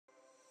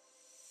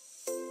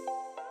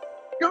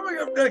Coming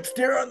up next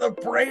here on the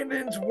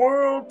Brandon's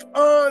World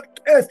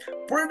Podcast,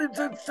 Brandon's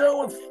in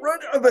cell with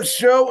friend of the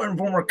show and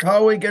former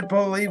colleague at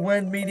Believe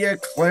Win Media,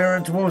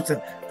 Clarence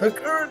Wilson, the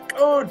current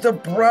coach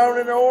of Brown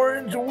and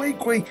Orange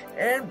Weekly,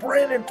 and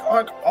Brandon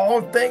talk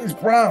all things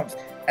Browns,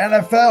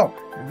 NFL.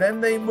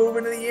 Then they move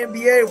into the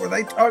NBA where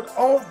they talk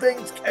all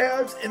things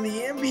Cavs in the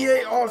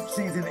NBA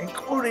offseason,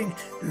 including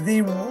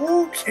the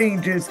rule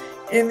changes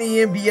in the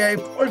NBA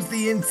plus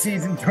the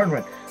in-season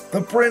tournament.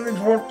 The Brandon's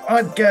World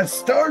Podcast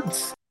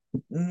starts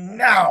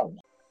now.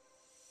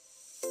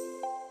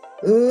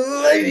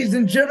 Ladies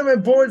and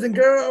gentlemen, boys and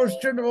girls,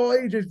 children of all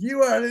ages,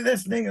 you are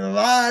listening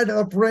live to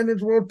the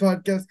Brandon's World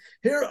Podcast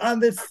here on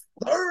this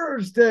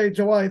Thursday,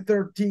 July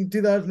 13th,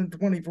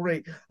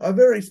 2023. A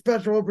very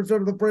special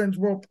episode of the Brandon's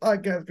World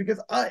Podcast because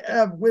I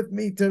have with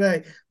me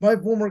today my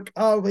former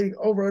colleague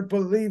over at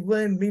Believe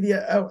Win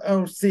Media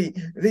LLC,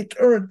 the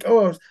current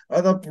co-host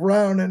of the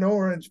Brown and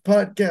Orange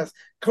Podcast,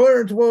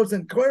 Clarence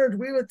Wilson. Clarence,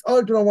 we haven't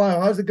talked in a while.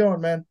 How's it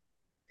going, man?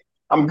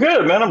 I'm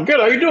good, man. I'm good.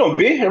 How you doing,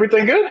 B?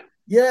 Everything good?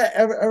 Yeah,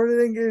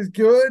 everything is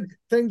good.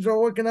 Things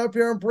are looking up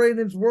here in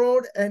Braden's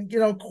world. And,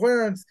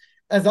 Clarence,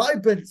 as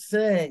I've been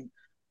saying,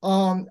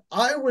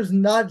 I was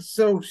not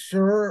so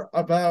sure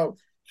about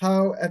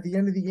how at the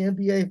end of the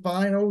NBA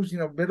finals,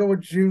 middle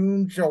of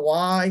June,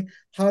 July,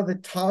 how the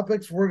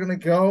topics were going to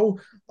go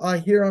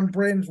here on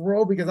Braden's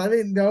world because I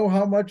didn't know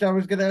how much I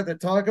was going to have to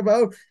talk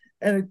about.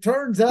 And it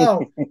turns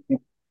out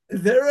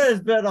there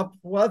has been a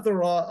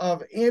plethora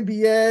of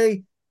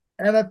NBA,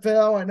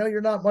 NFL. I know you're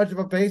not much of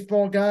a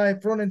baseball guy,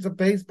 throwing in some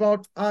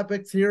baseball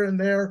topics here and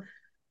there.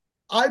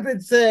 I've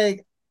been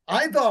saying,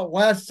 I thought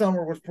last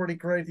summer was pretty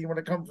crazy when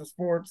it comes to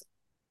sports.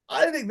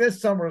 I think this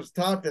summer has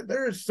topped it.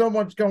 There is so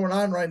much going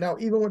on right now,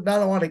 even with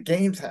not a lot of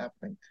games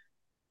happening.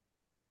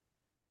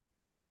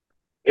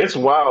 It's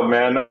wild,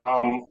 man.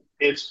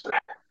 It's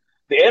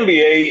the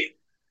NBA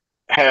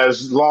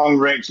has long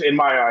reigns in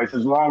my eyes.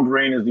 His long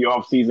reign as the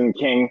offseason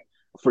king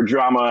for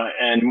drama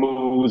and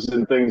moves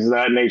and things of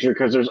that nature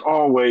because there's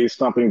always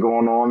something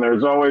going on.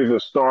 There's always a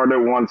star that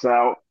wants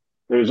out.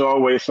 There's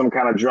always some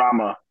kind of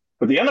drama.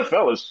 But the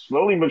NFL is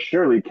slowly but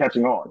surely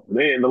catching on.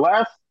 The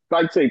last,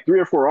 I'd say, 3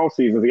 or 4 off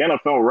seasons, the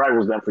NFL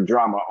rivals them for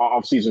drama,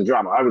 off season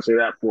drama. I would say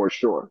that for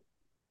sure.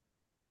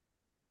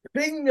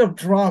 Speaking of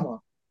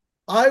drama,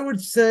 I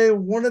would say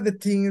one of the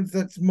teams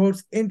that's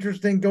most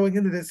interesting going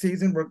into this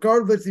season,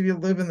 regardless if you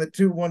live in the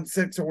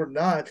 216 or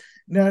not,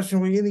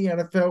 nationally in the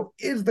NFL,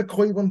 is the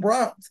Cleveland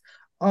Browns.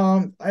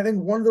 I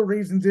think one of the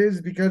reasons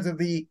is because of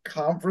the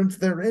conference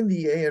they're in,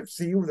 the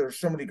AFC, where there's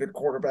so many good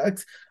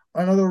quarterbacks.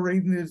 Another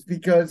reason is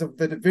because of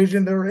the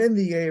division they're in,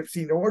 the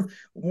AFC North,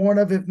 one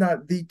of, if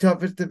not the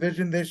toughest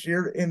division this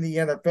year in the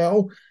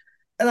NFL.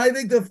 And I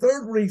think the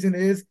third reason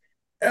is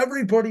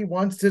everybody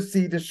wants to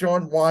see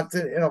Deshaun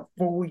Watson in a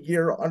full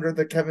year under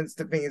the Kevin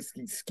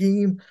Stefanski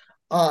scheme.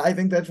 I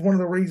think that's one of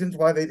the reasons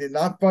why they did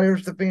not fire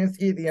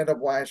Stefanski at the end of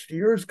last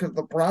year is because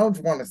the Browns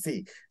want to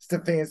see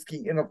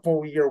Stefanski in a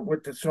full year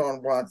with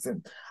Deshaun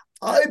Watson.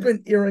 I've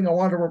been hearing a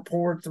lot of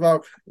reports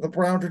about the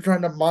Browns are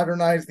trying to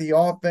modernize the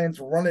offense,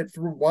 run it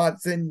through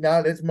Watson,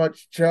 not as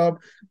much Chubb,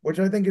 which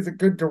I think is a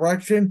good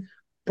direction.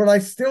 But I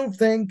still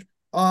think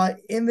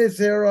in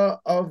this era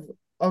of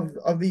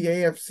the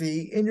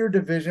AFC in your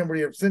division where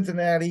you have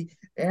Cincinnati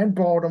and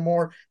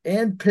Baltimore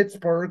and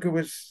Pittsburgh,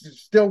 who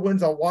still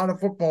wins a lot of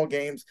football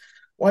games.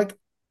 Like,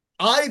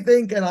 I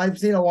think, and I've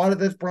seen a lot of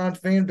this Browns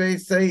fan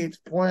base say it's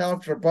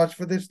playoffs or bust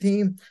for this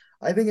team.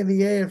 I think in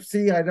the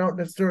AFC, I don't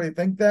necessarily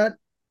think that.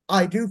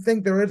 I do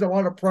think there is a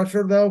lot of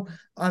pressure, though,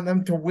 on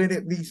them to win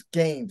at least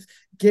games,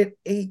 get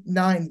 8,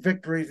 9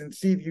 victories, and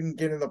see if you can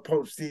get in the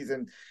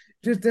postseason.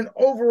 Just an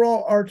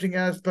overall arching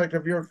aspect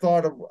of your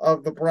thought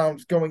of the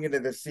Browns going into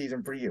this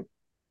season for you.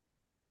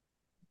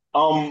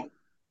 Um,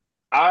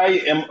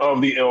 I am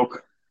of the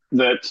ilk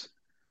that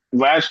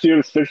last year,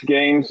 the 6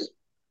 games,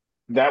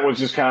 that was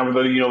just kind of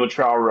the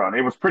trial run.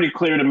 It was pretty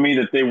clear to me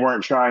that they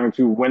weren't trying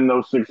to win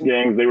those 6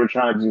 games. They were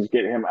trying to just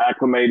get him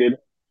acclimated.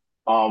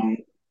 Um,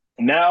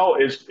 Now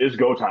it's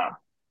go time.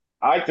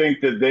 I think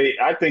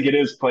it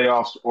is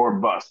playoffs or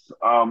bust.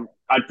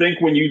 I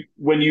think when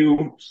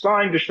you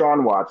sign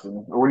Deshaun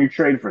Watson or when you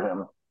trade for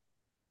him,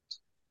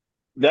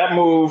 that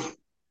move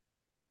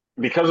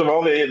because of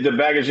all the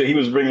baggage that he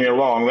was bringing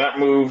along, that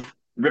move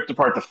ripped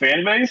apart the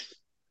fan base.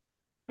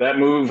 That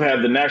move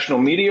had the national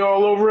media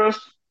all over us.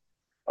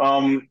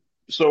 Um,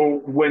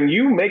 so when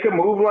you make a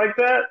move like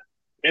that,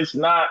 it's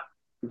not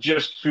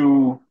just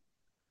to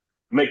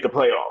make the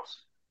playoffs.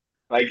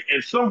 Like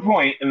at some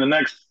point in the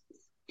next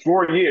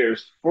 4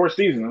 years, 4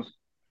 seasons,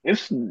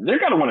 they're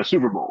gonna win a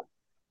Super Bowl.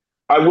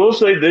 I will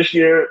say this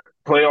year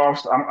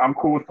playoffs. I'm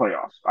cool with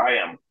playoffs. I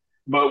am.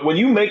 But when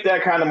you make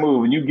that kind of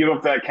move and you give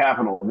up that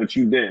capital that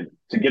you did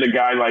to get a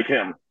guy like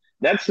him,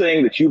 that's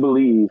saying that you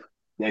believe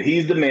that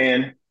he's the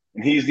man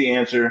and he's the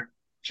answer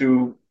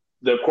to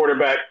the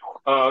quarterback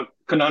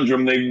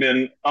conundrum they've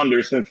been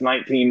under since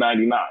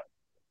 1999.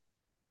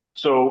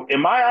 So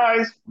in my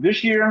eyes,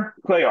 this year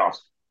playoffs,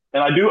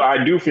 and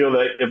I do feel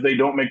that if they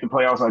don't make the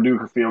playoffs, I do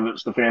feel that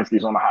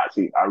Stefanski's on the hot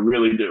seat. I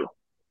really do.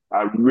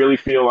 I really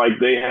feel like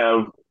they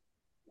have.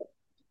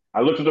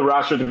 I looked at the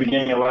roster at the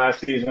beginning of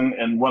last season,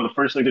 and one of the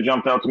first things that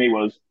jumped out to me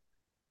was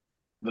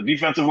the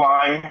defensive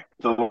line,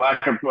 the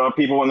lack of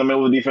people in the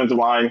middle of the defensive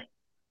line,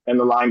 and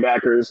the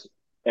linebackers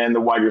and the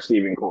wide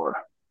receiving core.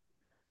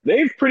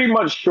 They've pretty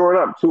much shored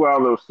up two out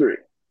of those three.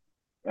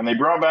 And they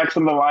brought back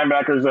some of the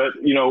linebackers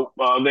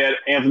that, they had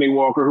Anthony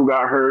Walker who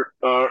got hurt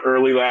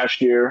early last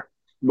year.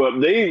 But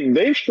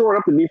they've shored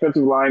up the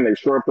defensive line, they've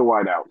shored up the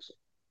wideouts.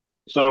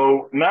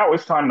 So now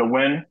it's time to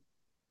win.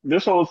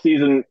 This whole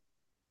season,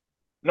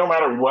 no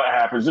matter what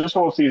happens, this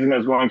whole season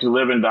is going to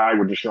live and die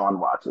with Deshaun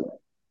Watson.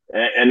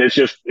 And it's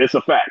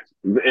a fact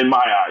in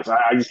my eyes.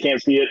 I just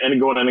can't see it any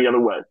going any other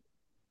way.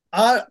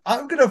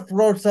 I'm gonna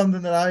throw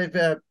something that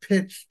I've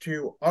pitched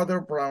to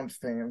other Browns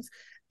fans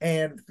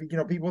and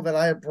people that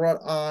I have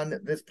brought on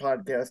this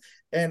podcast,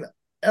 and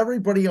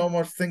everybody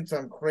almost thinks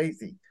I'm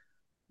crazy.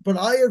 But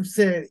I have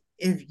said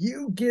if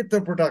you get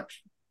the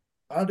production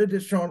out of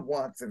Deshaun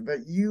Watson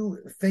that you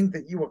think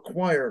that you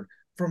acquired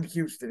from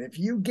Houston, if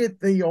you get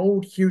the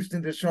old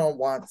Houston Deshaun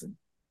Watson,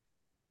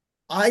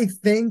 I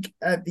think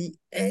at the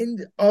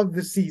end of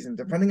the season,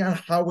 depending on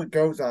how it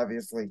goes,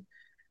 obviously,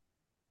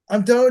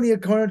 I'm telling you,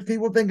 Clarence,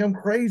 people think I'm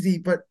crazy,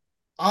 but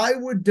I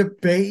would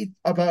debate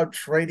about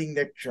trading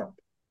Nick Chubb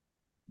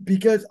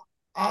because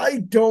I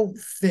don't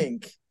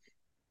think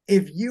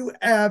if you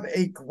have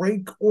a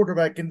great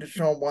quarterback in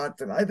Deshaun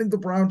Watson, I think the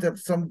Browns have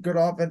some good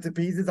offensive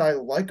pieces. I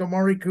like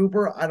Amari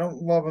Cooper. I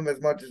don't love him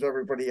as much as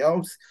everybody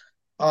else.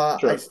 I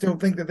Sure. still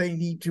think that they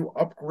need to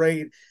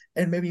upgrade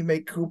and maybe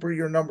make Cooper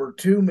your number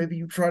two. Maybe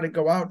you try to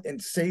go out and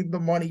save the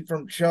money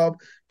from Chubb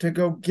to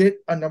go get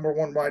a number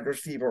one wide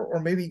receiver, or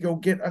maybe go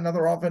get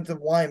another offensive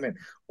lineman.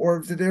 Or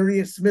if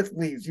Zadarius Smith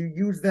leaves, you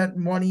use that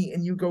money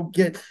and you go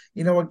get,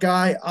 a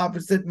guy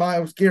opposite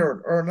Myles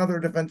Garrett or another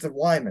defensive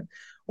lineman.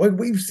 Like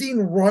we've seen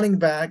running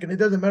back, and it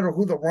doesn't matter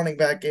who the running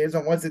back is,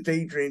 unless it's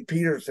Adrian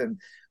Peterson,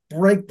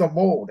 break the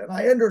mold. And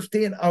I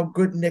understand how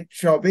good Nick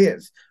Chubb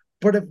is.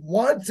 But if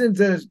Watson's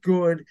as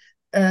good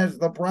as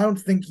the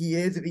Browns think he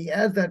is, if he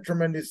has that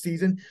tremendous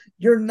season,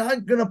 you're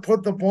not going to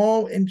put the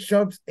ball in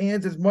Chubb's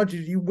hands as much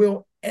as you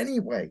will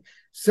anyway.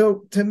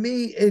 So to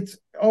me, it's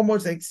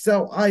almost a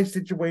sell high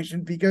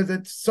situation because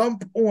at some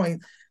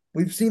point,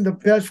 we've seen the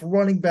best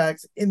running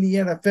backs in the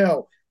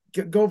NFL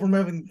go from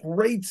having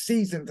great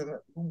seasons to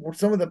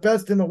some of the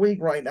best in the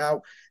league right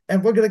now.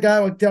 And look at a guy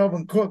like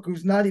Dalvin Cook,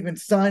 who's not even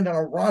signed on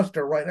a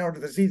roster right now to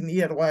the season he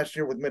had last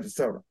year with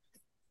Minnesota.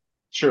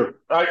 Sure.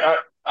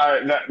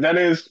 That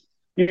is,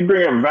 you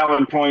bring up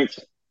valid points.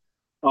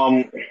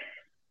 Um,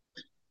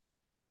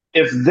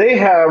 if they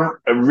have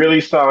a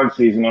really solid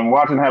season and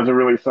Watson has a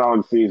really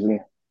solid season,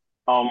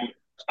 um,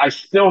 I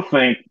still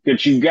think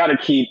that you got to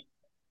keep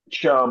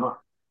Chubb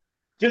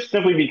just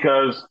simply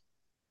because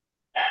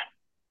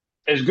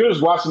as good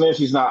as Watson is,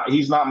 he's not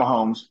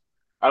Mahomes.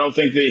 I don't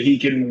think that he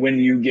can win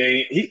you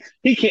game.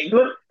 He can't.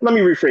 Let me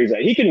rephrase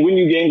that. He can win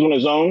you games on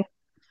his own,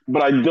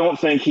 but I don't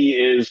think he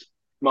is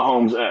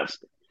Mahomes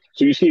esque.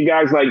 So you see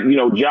guys like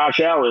Josh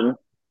Allen,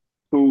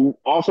 who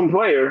awesome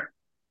player,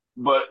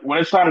 but when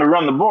it's time to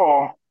run the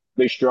ball,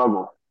 they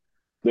struggle.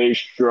 They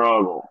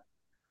struggle.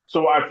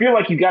 So I feel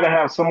like you got to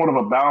have somewhat of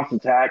a balanced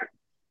attack.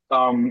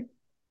 Um,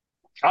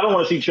 I don't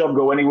want to see Chubb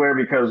go anywhere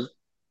because,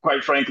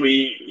 quite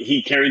frankly,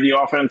 he carried the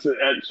offense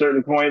at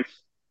certain points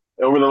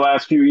over the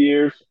last few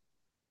years.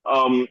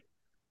 Um,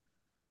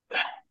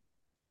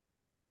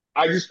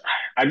 I just,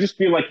 I just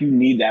feel like you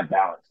need that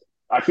balance.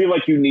 I feel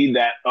like you need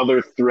that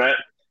other threat.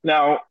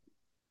 Now,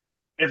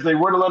 if they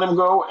were to let him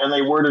go and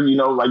they were to,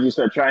 like you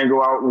said, try and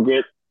go out and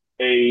get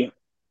a,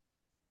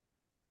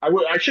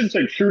 I shouldn't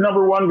say true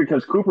number one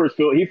because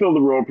he filled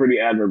the role pretty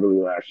admirably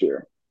last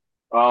year.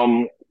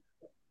 Um,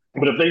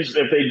 but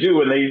if they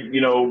do and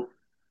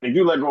they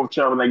do let go of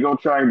Chubb and they go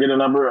try and get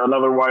another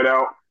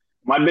wideout,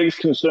 my biggest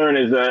concern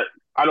is that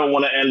I don't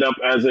want to end up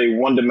as a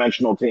one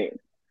dimensional team.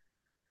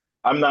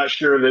 I'm not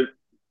sure that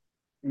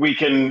we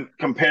can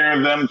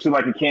compare them to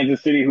like a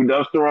Kansas City who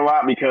does throw a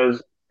lot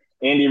because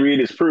Andy Reid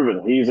is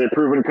proven. He's a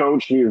proven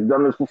coach. He has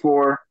done this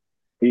before.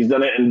 He's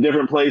done it in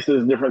different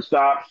places, different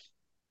stops.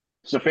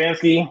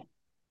 Stefanski,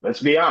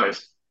 let's be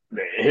honest,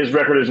 his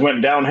record has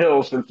went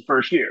downhill since the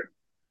first year.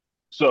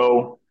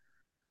 So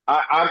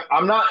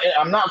I'm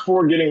not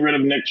for getting rid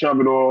of Nick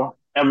Chubb at all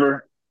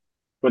ever.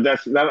 But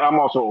I'm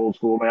also old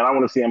school, man. I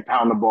want to see him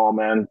pound the ball,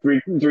 man.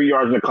 Three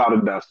yards in a cloud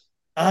of dust.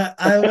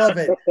 I love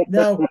it.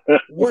 Now,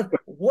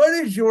 what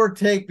is your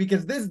take?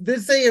 Because this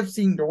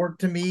AFC North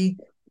to me,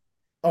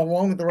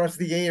 along with the rest of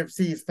the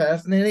AFC, is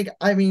fascinating.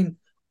 I mean,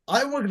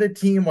 I look at a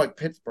team like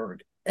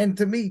Pittsburgh, and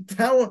to me,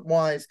 talent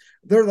wise,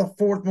 they're the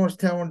fourth most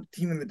talented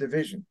team in the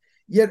division.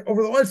 Yet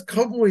over the last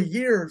couple of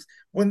years,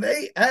 when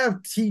they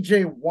have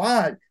TJ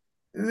Watt,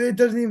 it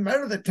doesn't even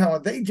matter the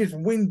talent. They just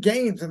win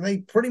games, and they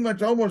pretty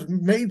much almost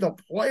made the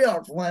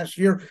playoffs last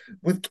year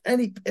with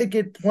Kenny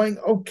Pickett playing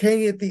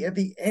okay at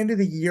the end of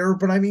the year.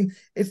 But I mean,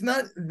 it's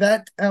not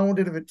that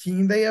talented of a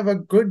team. They have a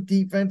good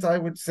defense, I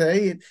would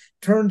say. It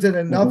turns into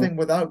Mm-hmm. nothing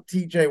without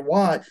TJ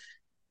Watt.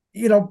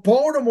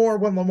 Baltimore,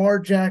 when Lamar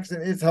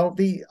Jackson is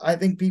healthy, I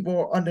think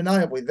people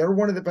undeniably, they're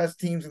one of the best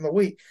teams in the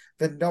league.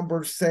 The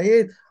numbers say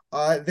it.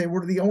 They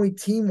were the only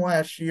team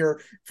last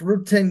year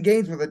through 10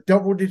 games with a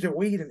double digit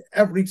lead in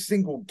every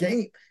single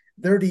game.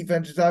 Their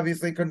defenses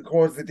obviously couldn't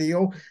close the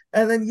deal.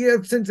 And then you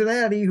have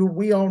Cincinnati, who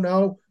we all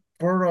know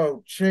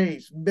Burrow,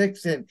 Chase,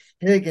 Mixon,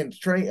 Higgins,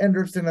 Trey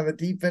Anderson on the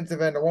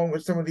defensive end, along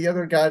with some of the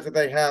other guys that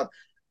they have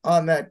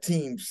on that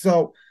team.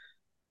 So,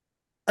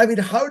 I mean,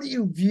 how do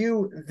you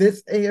view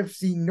this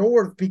AFC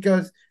North?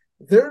 Because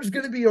there's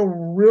going to be a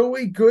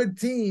really good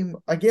team.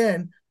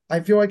 Again, I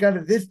feel like out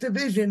of this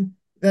division,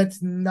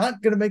 that's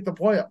not going to make the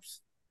playoffs.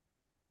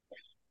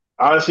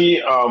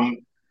 Honestly,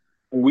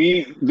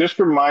 we this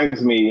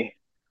reminds me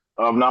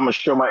of. Now I'm gonna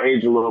show my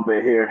age a little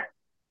bit here.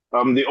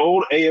 The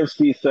old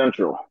AFC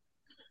Central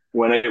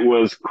when it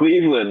was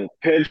Cleveland,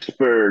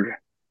 Pittsburgh,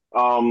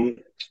 um,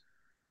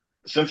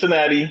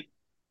 Cincinnati,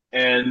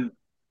 and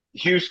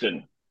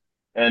Houston.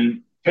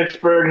 And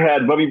Pittsburgh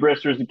had Bubby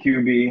Brister as the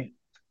QB.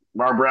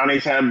 Our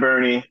Brownies had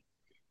Bernie.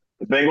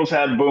 The Bengals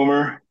had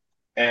Boomer.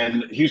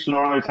 And Houston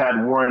Oilers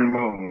had Warren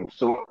Moon.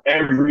 So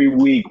every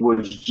week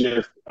was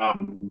just a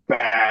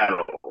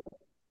battle,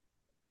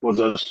 was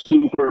a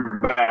super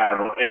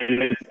battle.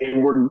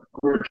 And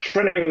we're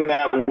trending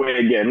that way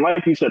again.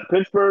 Like you said,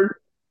 Pittsburgh,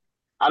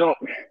 I don't,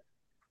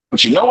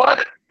 but you know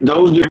what?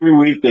 Those every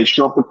week, they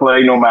show up to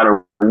play no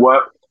matter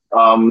what.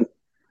 Um,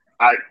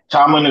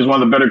 Tomlin is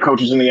one of the better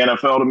coaches in the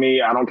NFL to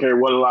me. I don't care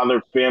what a lot of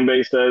their fan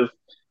base says.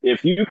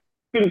 If you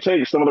can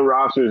take some of the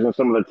rosters and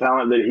some of the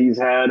talent that he's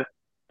had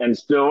and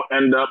still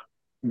end up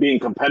being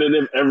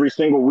competitive every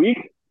single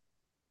week,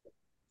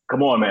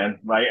 come on, man.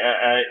 Like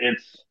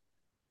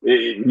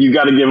you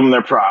got to give them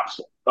their props.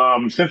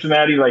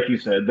 Cincinnati, like you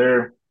said,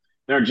 they're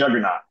a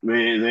juggernaut.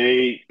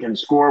 They can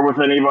score with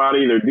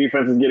anybody. Their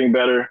defense is getting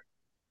better,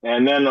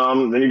 and then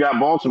you got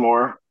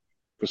Baltimore.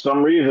 For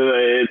some reason,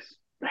 it's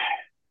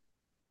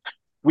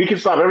we can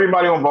stop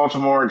everybody on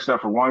Baltimore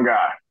except for one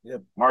guy,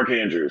 Yep. Mark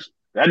Andrews.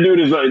 That dude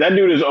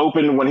is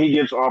open when he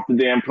gets off the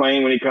damn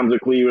plane when he comes to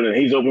Cleveland, and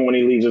he's open when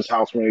he leaves his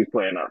house when he's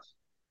playing us.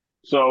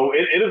 So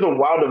it is a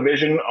wild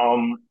division.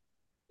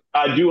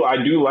 I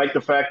do like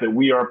the fact that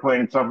we are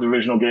playing tough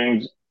divisional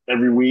games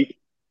every week.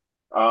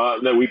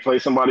 That we play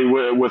somebody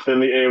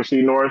within the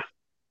AFC North,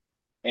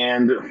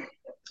 and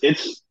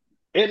it's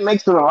it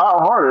makes it a lot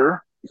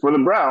harder for the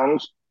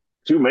Browns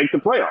to make the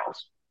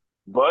playoffs.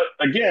 But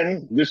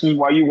again, this is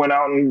why you went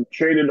out and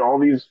traded all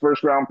these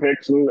first round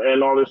picks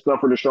and all this stuff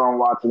for Deshaun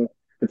Watson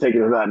to take it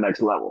to that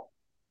next level.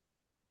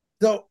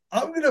 So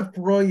I'm going to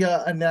throw you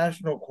a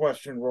national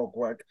question real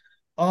quick.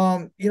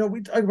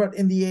 We talk about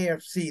in the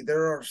AFC,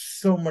 there are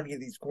so many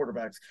of these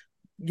quarterbacks.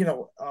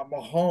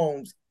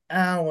 Mahomes,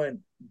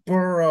 Allen,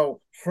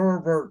 Burrow,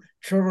 Herbert,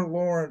 Trevor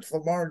Lawrence,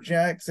 Lamar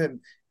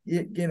Jackson,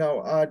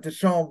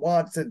 Deshaun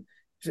Watson,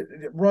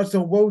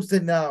 Russell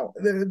Wilson. Now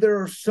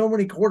there are so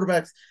many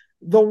quarterbacks.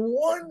 The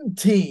one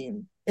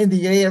team in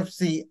the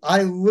AFC,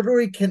 I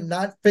literally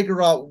cannot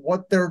figure out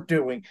what they're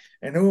doing.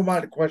 And who am I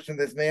to question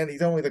this man?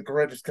 He's only the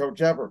greatest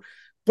coach ever.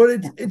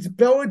 But it's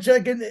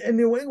Belichick in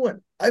New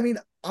England. I mean,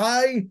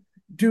 I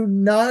do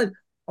not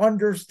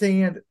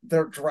understand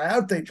their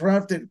draft. They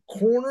drafted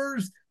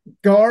corners,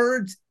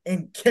 guards,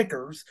 and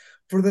kickers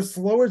for the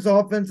slowest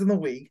offense in the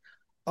league.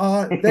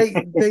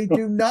 They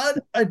do not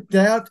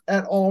adapt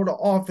at all to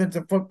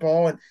offensive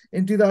football. And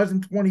in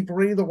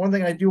 2023, the one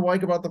thing I do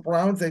like about the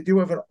Browns, they do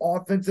have an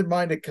offensive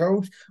minded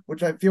coach,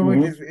 which I feel like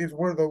Mm-hmm. is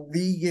where the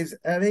league is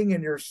heading,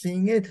 and you're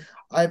seeing it.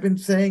 I've been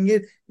saying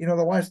it, the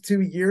last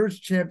 2 years,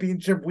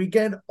 championship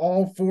weekend,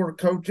 all four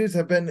coaches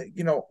have been,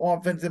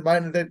 offensive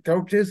minded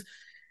coaches.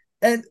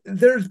 And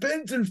there's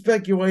been some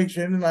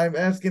speculation, and I'm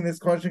asking this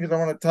question because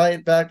I want to tie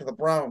it back to the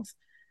Browns.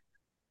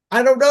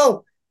 I don't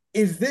know.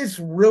 Is this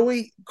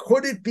really,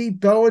 could it be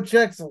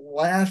Belichick's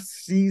last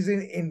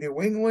season in New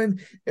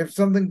England? If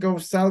something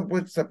goes south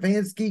with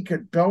Stefanski,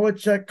 could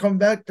Belichick come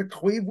back to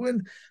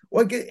Cleveland?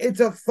 Like, it's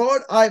a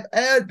thought I've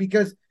had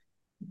because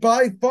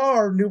by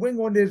far, New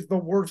England is the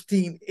worst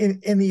team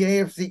in the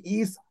AFC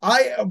East.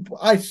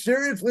 I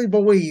seriously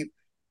believe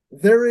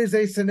there is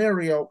a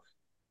scenario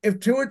if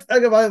Tua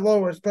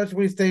Tagovailoa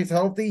especially stays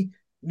healthy,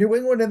 New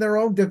England in their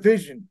own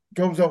division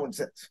goes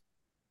 0-6.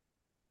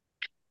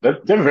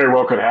 That very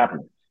well could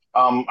happen.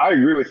 I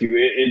agree with you.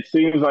 It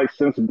seems like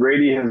since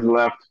Brady has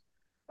left,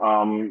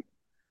 um,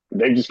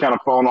 they've just kind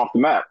of fallen off the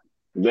map.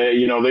 They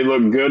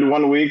look good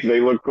one week, they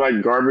look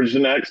like garbage the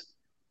next.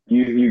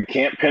 You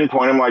can't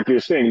pinpoint them like you're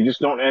saying. You just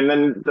don't. And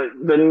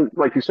then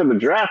like you said, the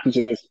draft is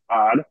just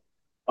odd.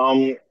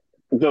 Um,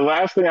 the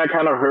last thing I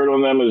kind of heard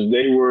on them is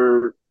they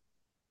were,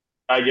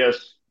 I guess,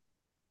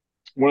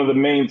 one of the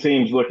main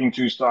teams looking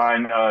to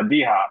sign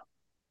D Hop.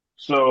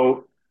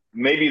 So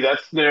maybe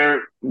that's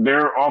their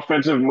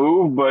offensive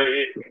move, but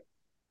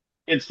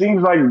it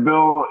seems like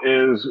Bill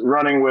is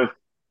running with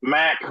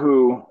Mac,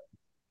 who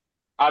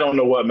I don't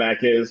know what Mac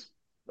is.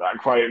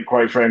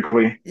 Quite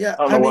frankly, Yeah,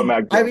 I don't I know what mean,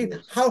 Mac I Jones mean,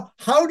 is.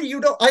 how do you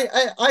know?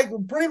 I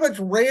pretty much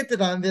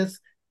ranted on this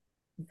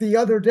the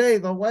other day,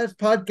 the last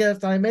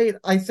podcast I made,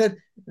 I said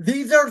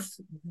these are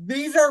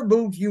these are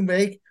moves you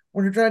make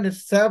when you're trying to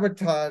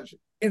sabotage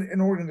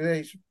an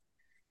organization.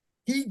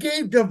 He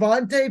gave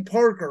Devontae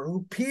Parker,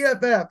 who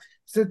PFF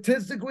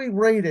statistically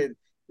rated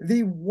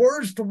the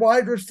worst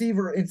wide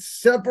receiver in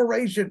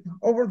separation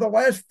over the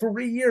last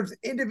 3 years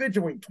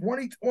individually,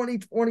 2020,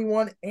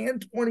 21,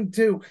 and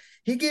 22.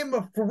 He gave him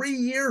a 3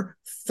 year,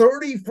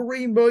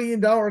 $33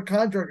 million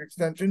contract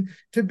extension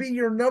to be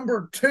your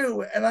number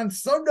two. And on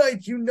some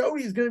nights, you know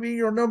he's going to be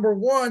your number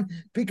one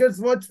because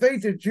let's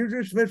face it,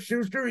 Juju Smith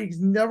Schuster, he's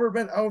never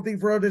been healthy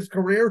throughout his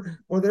career,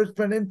 whether it's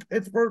been in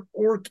Pittsburgh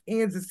or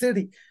Kansas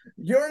City.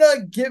 You're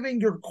not giving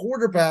your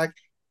quarterback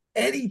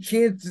any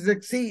chance to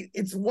succeed.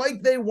 It's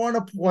like they want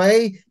to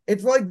play.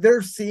 It's like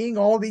they're seeing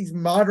all these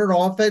modern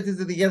offenses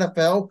in the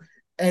NFL,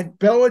 and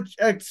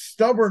Belichick's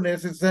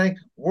stubbornness is saying,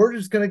 we're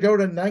just going to go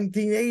to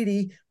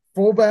 1980,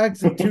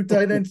 fullbacks and two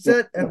tight end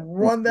set, and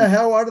run the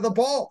hell out of the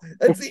ball.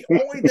 That's the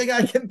only thing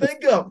I can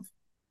think of.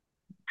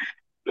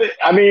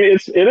 I mean,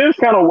 it is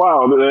kind of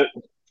wild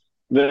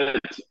that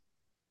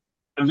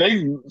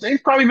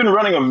they've probably been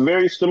running a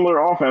very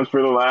similar offense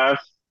for the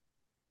last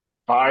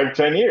 5,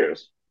 10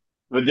 years.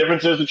 The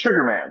difference is the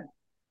trigger man.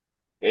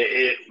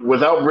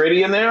 Without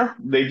Brady in there,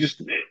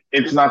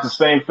 it's not the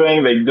same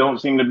thing. They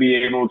don't seem to be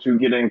able to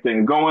get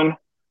anything going.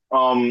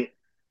 Um,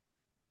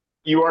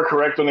 you are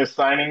correct on his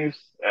signings.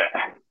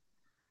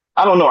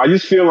 I don't know. I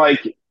just feel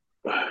like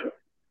I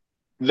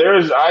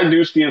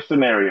do see a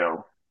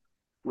scenario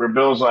where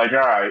Bill's like, all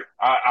right,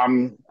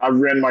 I've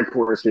ran my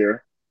course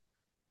here.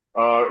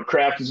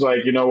 Kraft is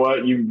like, you know what,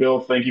 Bill,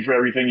 thank you for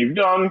everything you've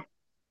done,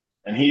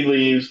 and he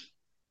leaves.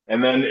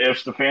 And then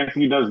if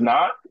Stefanski does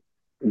not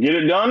get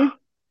it done,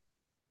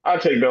 I'd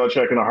take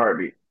Belichick in a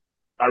heartbeat.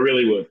 I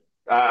really would.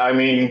 I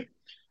mean,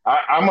 I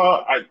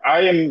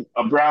am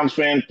a Browns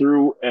fan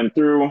through and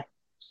through.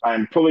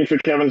 I'm pulling for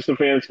Kevin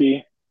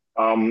Stefanski.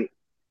 Um,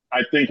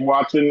 I think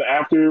Watson,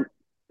 after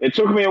it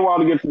took me a while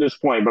to get to this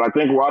point, but I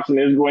think Watson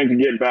is going to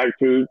get back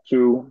to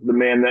the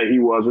man that he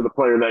was, or the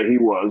player that he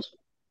was,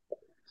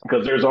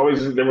 because there was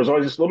always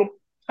this little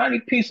tiny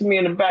piece of me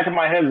in the back of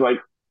my head like,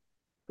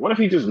 what if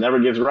he just never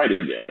gets right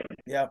again?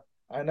 Yeah,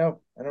 I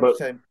know. I know what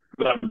you're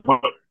But, saying.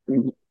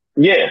 but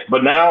yeah,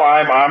 but now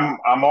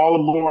I'm all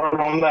aboard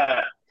on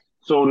that.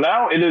 So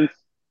now it is.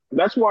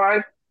 That's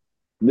why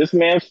this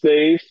man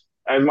stays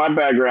as my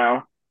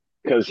background,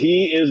 because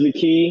he is the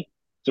key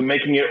to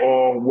making it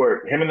all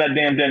work. Him and that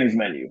damn Denny's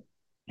menu.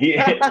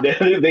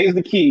 There's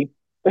the key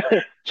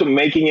to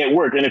making it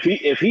work. And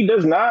if he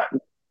does not,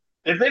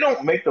 if they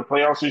don't make the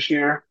playoffs this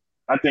year,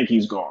 I think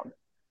he's gone.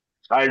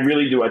 I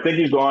really do. I think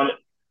he's gone.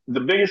 The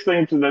biggest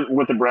thing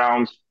with the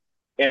Browns,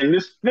 and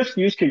this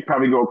use can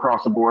probably go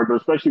across the board, but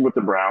especially with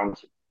the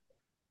Browns,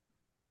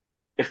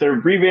 if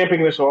they're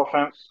revamping this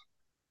offense,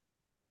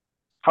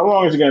 how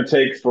long is it going to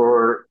take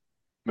for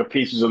the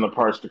pieces and the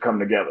parts to come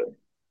together?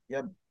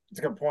 Yep, it's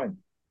a good point.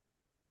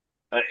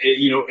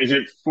 Is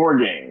it 4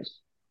 games?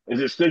 Is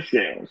it 6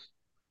 games?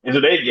 Is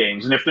it 8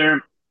 games? And if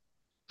they're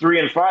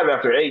 3-5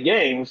 after 8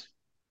 games,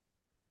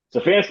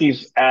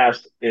 Stefanski's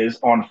ass is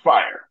on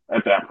fire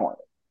at that point.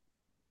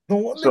 The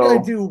one thing I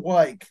So, do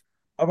like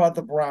about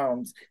the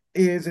Browns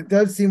is it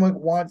does seem like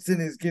Watson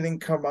is getting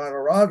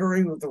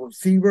camaraderie with the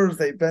receivers.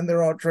 They've been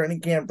there all training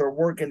camp. They're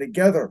working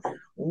together.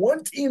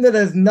 One team that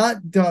has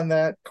not done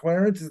that,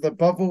 Clarence, is the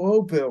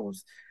Buffalo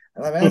Bills.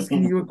 And I'm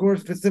asking you, of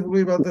course,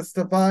 specifically about the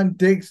Stephon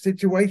Diggs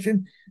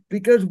situation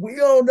because we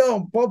all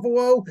know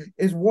Buffalo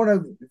is one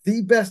of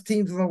the best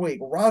teams in the league.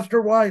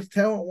 Roster wise,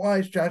 talent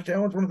wise, Josh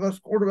Allen's one of the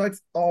best quarterbacks,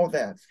 all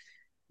that.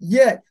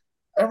 Yet,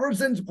 ever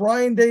since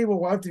Brian Dable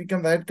left to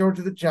become the head coach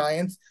of the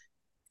Giants,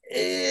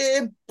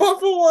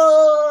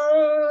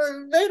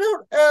 Buffalo, they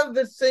don't have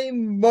the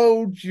same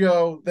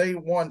mojo they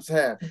once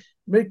had.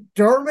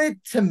 McDermott,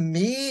 to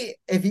me,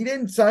 if he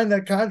didn't sign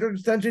that contract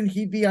extension,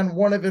 he'd be on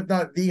one of, if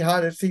not the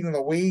hottest team in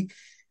the league.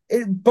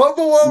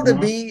 Buffalo, to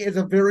mhm. me, is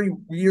a very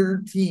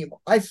weird team.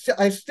 I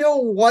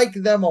still like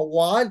them a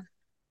lot.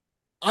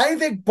 I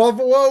think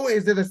Buffalo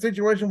is in a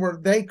situation where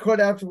they could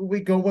absolutely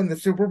go win the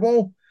Super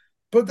Bowl,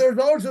 but there's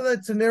also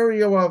that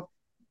scenario of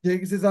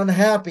Diggs is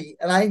unhappy,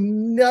 and I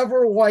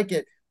never like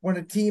it when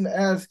a team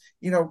has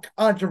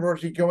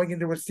controversy going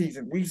into a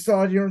season. We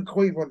saw it here in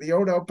Cleveland, the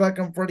Odell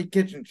Beckham, Freddie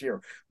Kitchens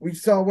year. We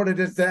saw what a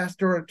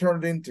disaster it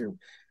turned into.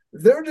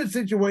 There's a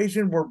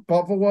situation where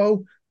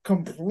Buffalo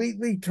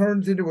completely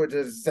turns into a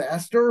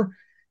disaster,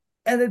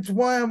 and it's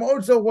why I'm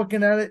also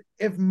looking at it.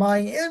 If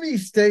Miami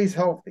stays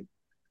healthy,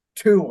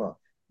 Tua,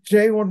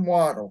 Jalen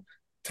Waddle,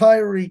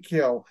 Tyreek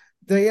Hill.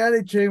 They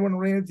added Jalen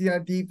Ramsey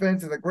on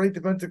defense and a great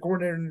defensive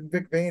coordinator in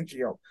Vic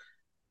Fangio.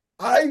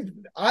 I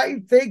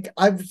I think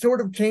I've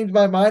sort of changed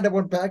my mind. I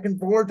went back and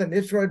forth, and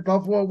Initially had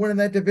Buffalo winning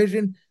that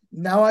division.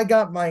 Now I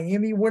got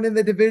Miami winning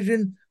the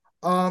division.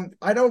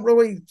 I don't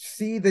really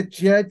see the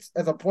Jets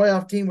as a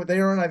playoff team with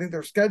Aaron. I think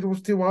their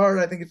schedule's too hard.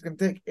 I think it's going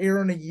to take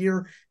Aaron a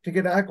year to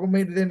get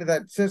acclimated into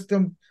that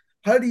system.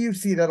 How do you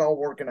see that all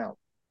working out?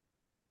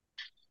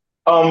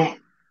 um,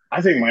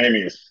 I think Miami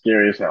is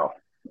scary as hell.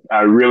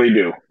 I really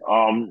do.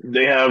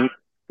 They have.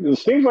 it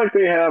seems like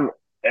they have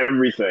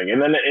everything.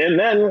 And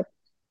then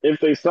if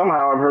they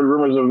somehow, I've heard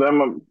rumors of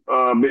them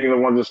being the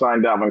ones to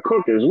sign Dalvin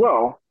Cook as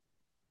well.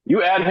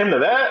 You add him to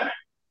that,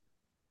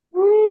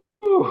 woo,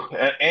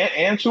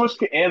 and Tua,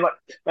 and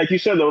like you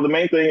said though, the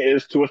main thing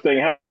is Tua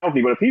staying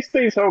healthy. But if he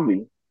stays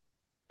healthy,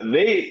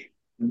 they,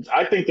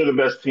 I think they're the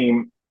best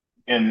team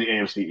in the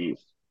AFC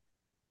East.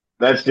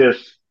 That's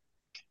just,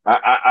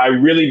 I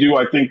really do.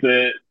 I think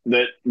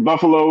that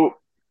Buffalo,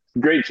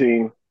 great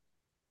team.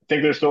 I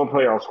think they're still a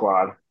playoff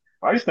squad.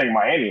 I just think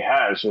Miami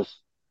has just,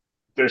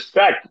 they're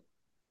stacked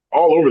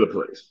all over the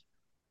place.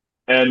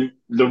 And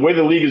the way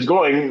the league is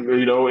going,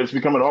 it's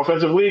become an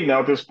offensive league now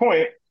at this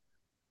point.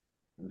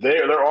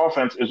 Their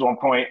offense is on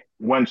point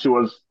when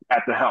Tua's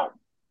at the helm.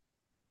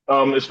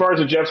 As far as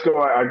the Jets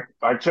go,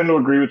 I tend to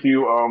agree with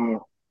you.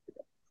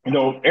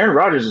 Aaron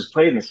Rodgers has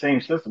played in the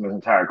same system his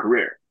entire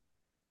career.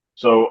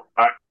 So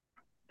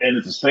and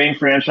it's the same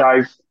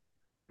franchise.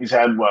 He's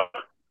had what,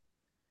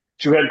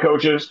 two head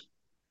coaches.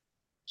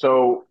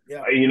 So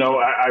Yeah.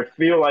 I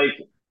feel like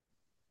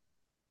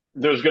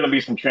there's going to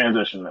be some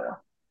transition there.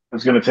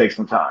 It's going to take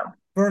some time.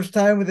 First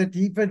time with a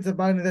defensive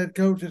minded head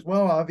coach as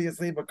well.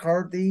 Obviously,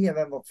 McCarthy and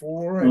then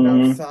LaFleur and now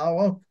Mm-hmm.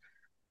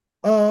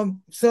 Salah.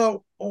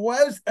 So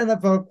last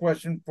NFL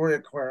question for you,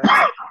 Clarence.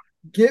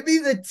 Give me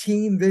the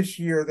team this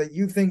year that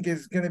you think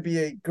is going to be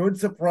a good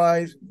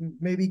surprise,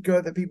 maybe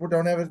good that people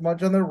don't have as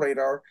much on their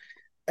radar,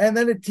 and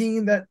then a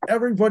team that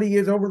everybody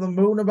is over the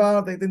moon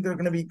about. They think they're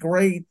going to be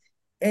great,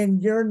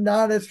 and you're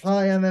not as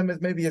high on them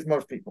as maybe as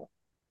most people.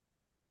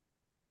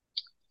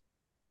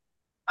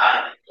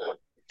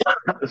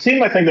 A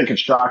team I think that could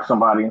shock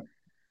somebody,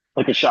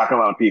 that could shock a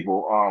lot of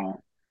people.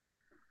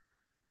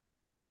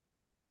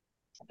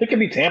 It could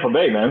be Tampa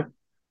Bay, man.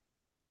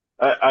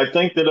 I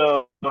think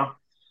that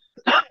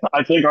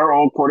I think our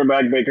old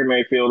quarterback Baker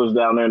Mayfield is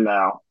down there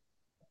now.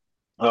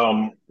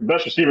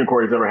 Best receiving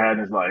core he's ever had in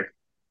his life.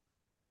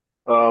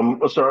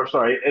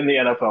 Sorry, in the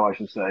NFL, I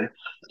should say.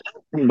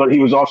 But he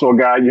was also a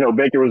guy.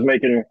 Baker was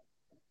making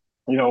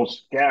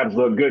scabs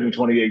look good in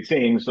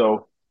 2018.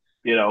 So,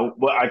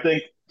 but I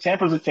think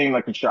Tampa's a team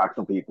that could shock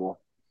some people.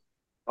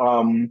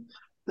 Um,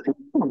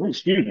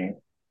 excuse me.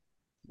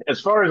 As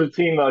far as a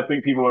team that I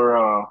think people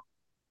are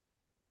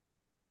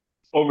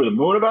over the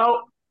moon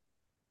about,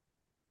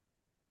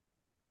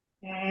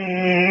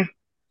 mm,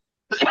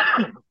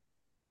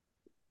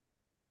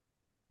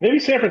 maybe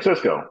San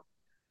Francisco.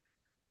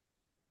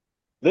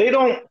 They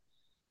don't.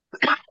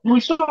 We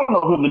still don't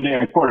know who the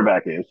damn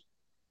quarterback is.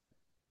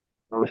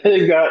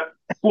 They've got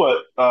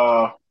what?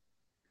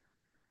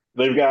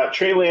 They've got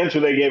Trey Lance, who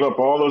they gave up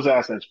all those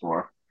assets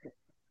for.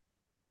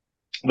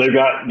 They've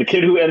got the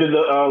kid who ended the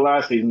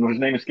last season, whose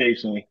name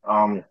escapes me.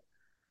 Who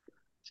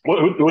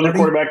was the Purdy,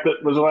 quarterback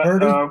that was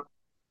Purdy.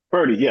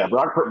 Purdy? Yeah,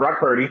 Brock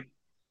Purdy.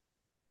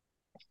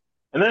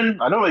 And then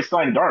I know they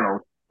signed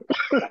Darnold.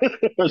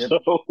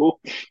 Yep. So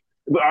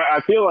but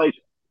I feel like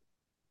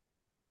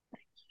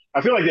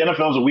the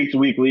NFL is a week to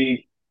week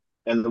league,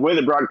 and the way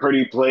that Brock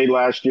Purdy played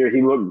last year,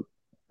 he looked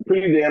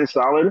pretty damn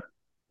solid.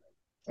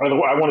 I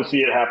want to see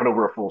it happen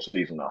over a full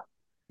season, though.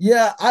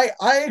 Yeah,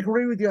 I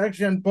agree with you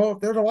actually on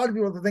both. There's a lot of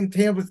people that think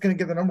Tampa's going to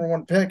get the number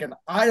one pick, and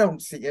I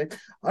don't see it.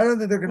 I don't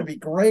think they're going to be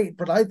great,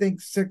 but I think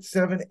 6,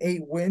 7,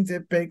 8 wins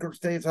if Baker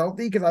stays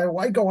healthy because I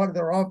like a lot of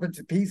their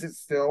offensive pieces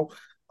still.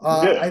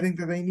 Yeah. I think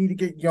that they need to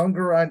get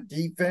younger on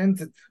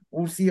defense.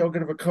 We'll see how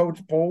good of a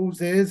coach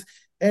Bowles is.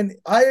 And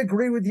I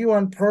agree with you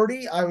on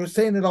Purdy. I was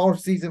saying it all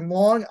season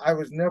long. I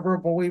was never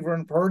a believer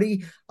in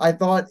Purdy. I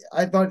thought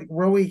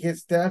really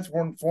his stats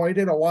were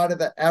inflated. A lot of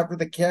the after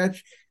the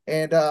catch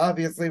and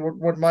obviously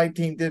what my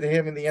team did to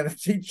him in the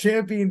NFC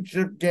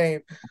Championship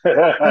game.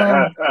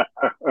 Um,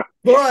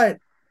 but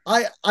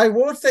I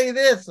will say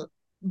this: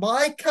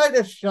 my kind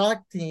of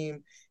shock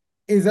team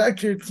is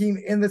actually a team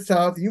in the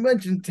South. You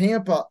mentioned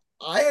Tampa.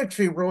 I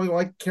actually really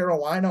like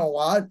Carolina a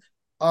lot.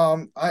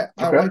 I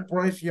Okay. like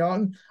Bryce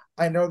Young.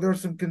 I know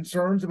there's some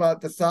concerns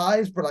about the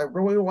size, but I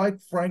really like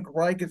Frank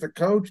Reich as a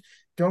coach.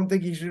 Don't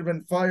think he should have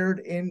been fired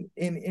in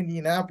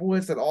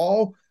Indianapolis at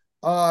all.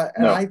 And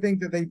No. I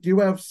think that they do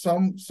have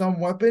some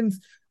weapons.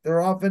 Their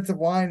offensive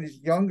line is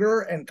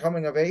younger and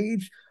coming of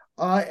age.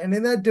 And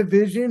in that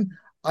division,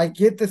 I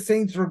get the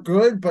Saints are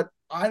good, but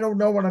I don't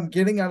know what I'm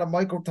getting out of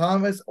Michael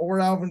Thomas or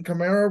Alvin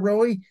Kamara,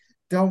 really.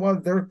 Don't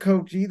want their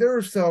coach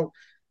either. So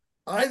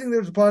I think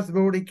there's a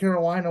possibility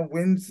Carolina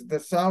wins the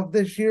South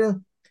this year.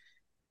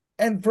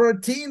 And for a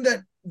team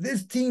that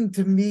this team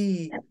to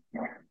me,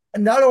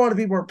 not a lot of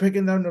people are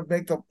picking them to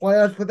make the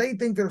playoffs, but they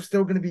think they're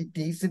still going to be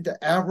decent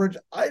to average.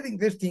 I think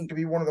this team could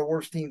be one of the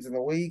worst teams in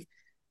the league.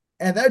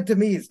 And that to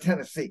me is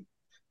Tennessee.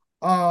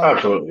 Um,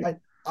 Absolutely.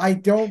 I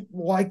don't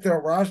like their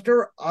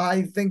roster.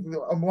 I think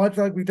much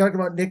like we talked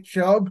about Nick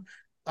Chubb,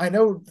 I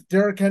know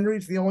Derrick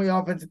Henry's the only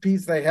offensive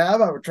piece they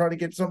have. I would try to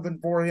get something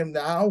for him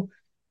now.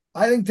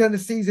 I think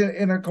Tennessee's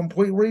in a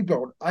complete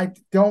rebuild. I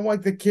don't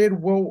like the kid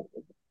Will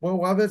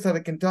Levis out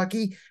of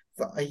Kentucky.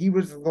 He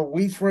was the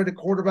least rated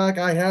quarterback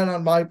I had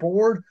on my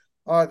board.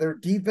 Their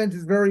defense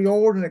is very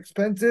old and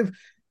expensive.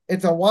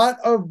 It's a lot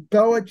of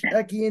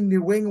Belichickian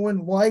New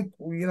England like.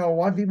 A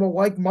lot of people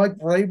like Mike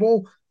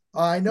Vrabel.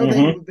 I know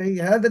Mm-hmm. they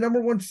had the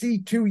number one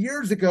seed 2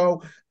 years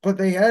ago, but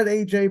they had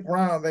AJ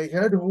Brown, they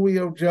had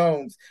Julio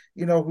Jones,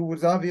 who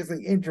was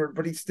obviously injured,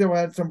 but he still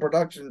had some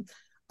production.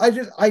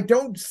 I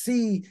don't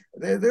see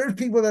there's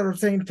people that are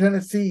saying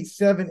Tennessee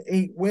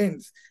 7-8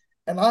 wins,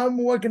 and I'm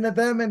looking at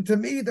them, and to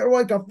me they're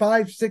like a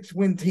 5-6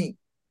 win team.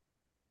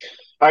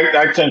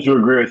 I tend to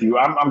agree with you.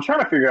 I'm trying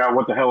to figure out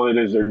what the hell it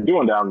is they're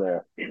doing down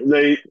there.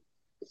 They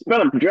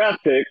spent a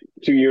draft pick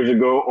 2 years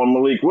ago on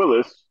Malik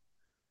Willis.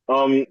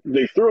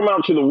 They threw him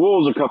out to the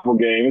Wolves a couple of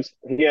games.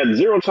 He had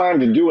zero time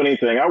to do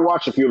anything. I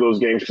watched a few of those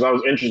games because I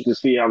was interested to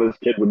see how this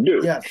kid would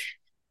do. Yes,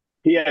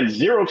 He had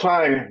zero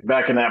time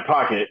back in that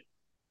pocket.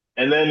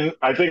 And then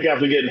I think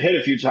after getting hit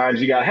a few times,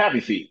 he got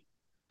happy feet.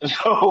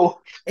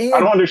 So I don't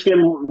and understand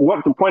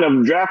what the point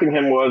of drafting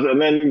him was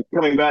and then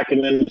coming back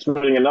and then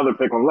spending another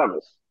pick on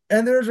Levis.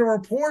 And there's a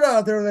report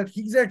out there that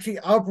he's actually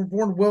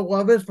outperformed Will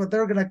Levis, but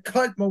they're going to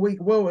cut Malik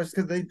Willis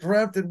because they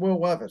drafted Will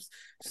Levis.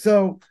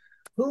 So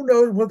who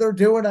knows what they're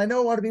doing? I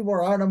know a lot of people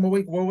are out on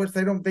Malik Willis.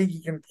 They don't think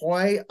he can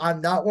play.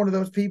 I'm not one of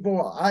those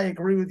people. I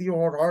agree with you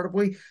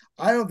wholeheartedly.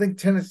 I don't think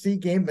Tennessee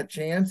gave him a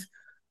chance.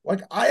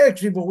 Like, I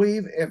actually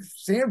believe if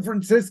San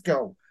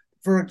Francisco,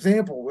 for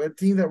example, a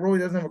team that really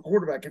doesn't have a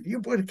quarterback, if you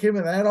put him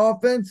in that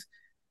offense,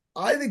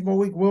 I think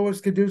Malik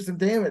Willis could do some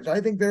damage. I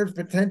think there's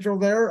potential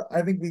there.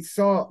 I think we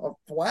saw a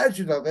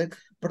flashes of it,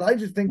 but I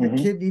just think the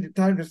Mm-hmm. kid needed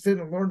time to sit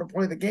and learn to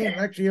play the game and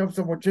actually have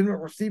some legitimate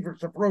receivers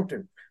to throw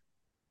to.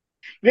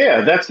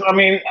 Yeah, I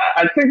mean,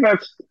 I think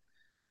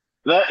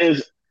that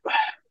is,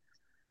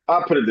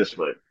 I'll put it this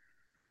way.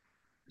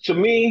 To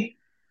me,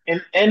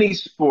 in any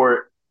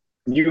sport,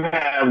 you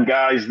have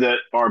guys that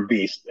are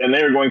beasts and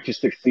they're going to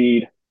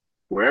succeed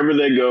wherever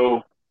they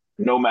go,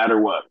 no matter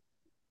what.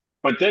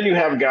 But then you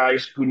have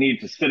guys who need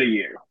to sit a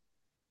year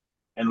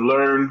and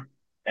learn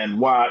and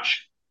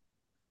watch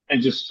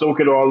and just soak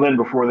it all in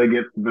before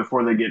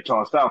they get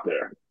tossed out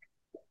there.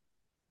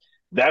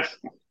 That's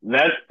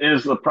that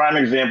is a prime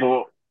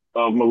example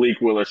of Malik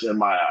Willis in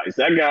my eyes.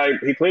 That guy,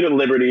 he played at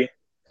Liberty,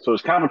 so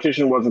his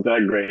competition wasn't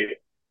that great.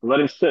 Let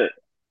him sit,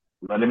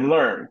 let him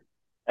learn,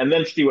 and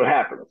then see what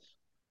happens.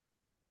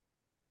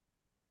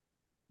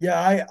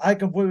 Yeah, I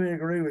completely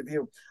agree with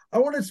you. I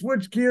want to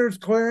switch gears,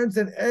 Clarence,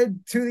 and head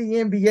to the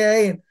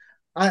NBA. And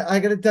I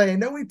got to tell you, I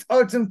know we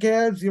talked some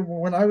Cavs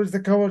when I was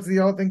the co-host of the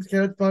All Things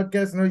Cavs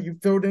podcast. I know you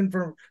filled in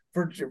for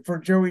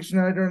Joey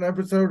Schneider an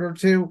episode or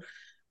two.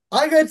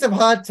 I got some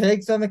hot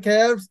takes on the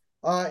Cavs,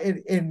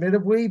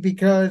 admittedly,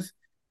 because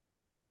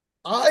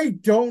I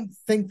don't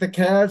think the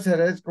Cavs had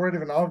as great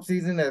of an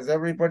offseason as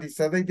everybody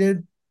said they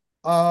did.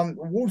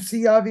 We'll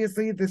see,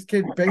 obviously, if this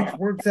kid Bates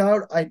works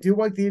out. I do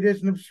like the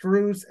addition of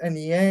Struz and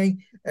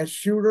Yang as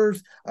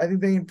shooters. I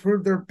think they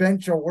improved their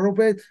bench a little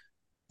bit,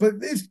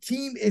 but this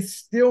team is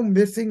still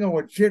missing a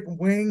legit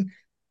wing.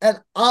 And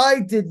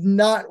I did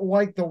not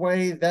like the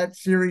way that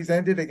series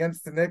ended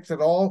against the Knicks at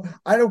all.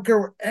 I don't care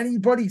what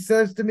anybody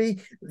says to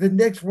me. The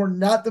Knicks were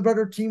not the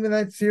better team in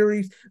that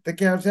series. The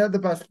Cavs had the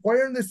best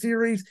player in the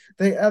series.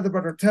 They had the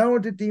better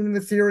talented team in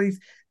the series,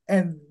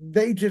 and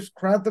they just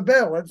crapped the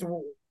bed.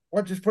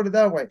 Let's just put it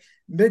that way.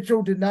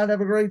 Mitchell did not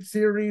have a great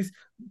series.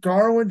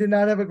 Garland did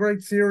not have a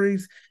great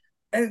series.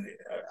 And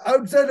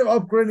outside of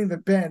upgrading the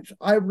bench,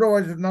 I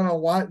realize there's not a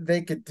lot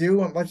they could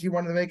do unless you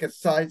wanted to make a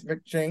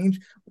seismic change,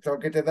 which I'll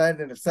get to that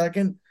in a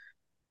second.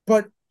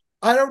 But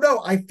I don't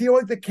know. I feel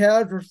like the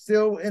Cavs are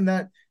still in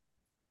that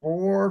 4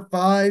 or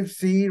 5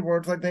 seed where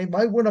it's like they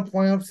might win a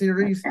playoff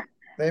series.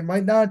 They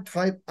might not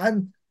type.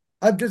 I'm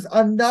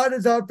not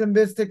as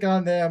optimistic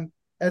on them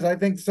as I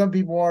think some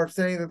people are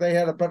saying that they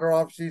had a better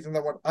offseason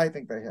than what I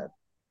think they had.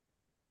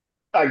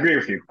 I agree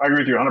with you. I agree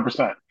with you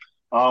 100%.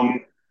 Um,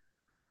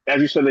 as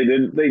you said, they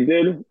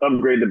did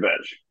upgrade the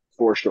bench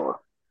for sure,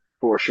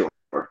 for sure.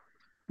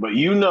 But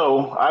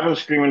I've been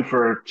screaming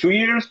for 2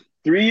 years,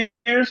 3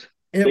 years.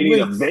 At They need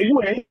a least. big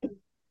win.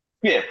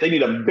 Yeah, they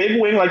need a big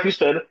wing, like you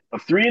said, a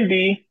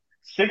 3-and-D,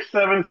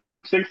 6'7",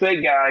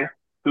 6'8" guy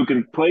who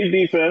can play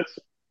defense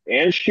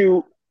and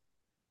shoot.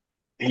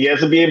 He has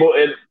to be able,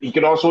 and he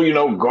can also,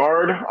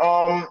 guard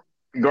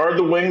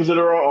the wings that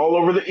are all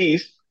over the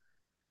East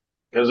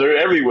because they're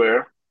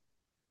everywhere.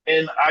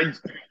 And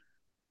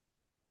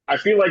I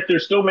feel like they're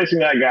still missing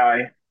that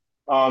guy.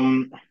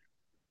 Um,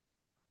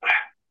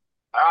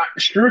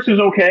 Strus is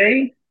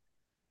okay.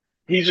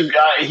 He's a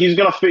guy. He's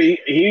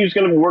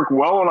gonna work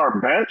well on our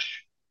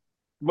bench,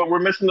 but we're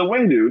missing the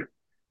wing dude.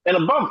 And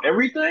above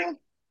everything,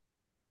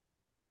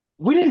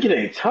 we didn't get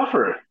any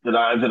tougher that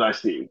I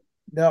see.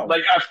 No.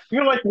 Like I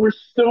feel like we're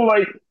still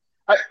like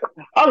I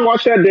I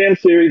watched that damn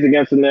series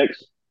against the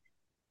Knicks.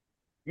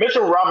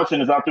 Mitchell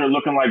Robinson is out there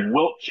looking like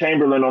Wilt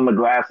Chamberlain on the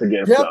glass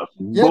against Yep. us,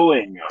 Yep.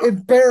 bullying us,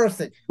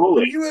 Embarrassing. When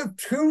bullying. you have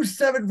 2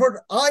 7 foot,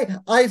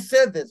 I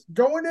said this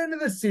going into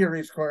the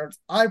series, Clarence.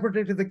 I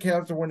predicted the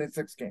Cavs to win in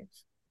 6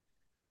 games.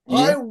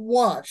 I Mm-hmm.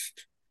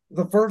 watched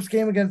the first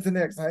game against the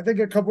Knicks. I think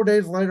a couple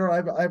days later,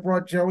 I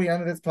brought Joey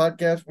onto this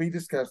podcast. We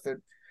discussed it.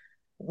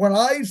 When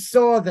I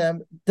saw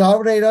them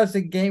dominate us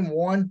in game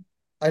one,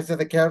 I said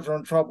the Cavs are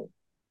in trouble.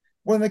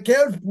 When the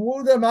Cavs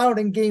blew them out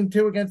in game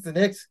two against the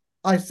Knicks,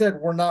 I said,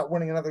 we're not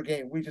winning another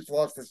game. We just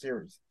lost the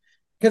series.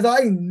 Because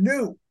I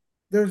knew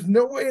there's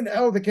no way in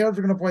hell the Cavs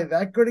are going to play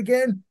that good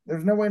again.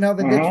 There's no way in hell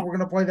the Knicks Mm-hmm. were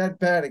going to play that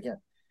bad again.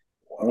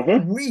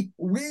 Mm-hmm.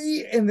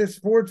 We in the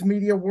sports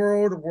media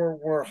world,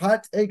 we're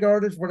hot take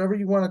artists, whatever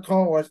you want to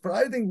call us, but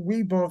I think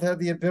we both have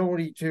the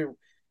ability to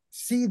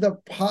see the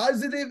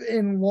positive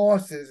in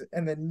losses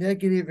and the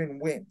negative in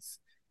wins.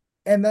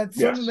 And that's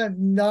something Yes. that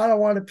not a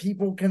lot of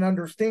people can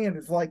understand.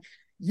 It's like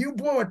you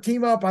blow a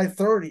team out by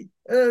 30.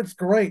 It's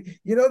great.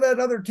 You know that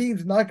other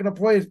team's not going to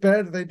play as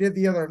bad as they did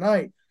the other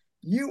night.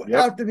 You Yep.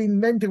 have to be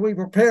mentally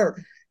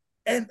prepared.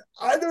 And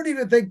I don't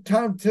even think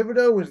Tom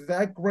Thibodeau is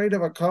that great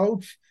of a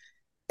coach.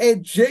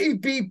 And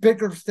JB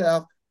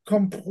Bickerstaff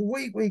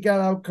completely got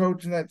out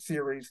coached in that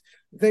series.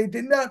 They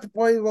did not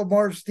play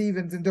Lamar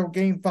Stevens until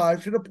game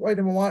five. Should have played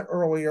him a lot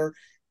earlier.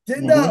 Did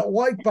Mm-hmm. not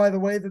like, by the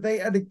way, that they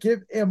had to give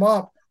him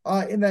up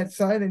in that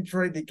sign and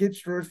trade to get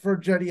Struz for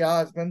Jetty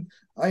Osmond.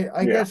 I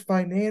Yeah. guess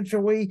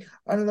financially,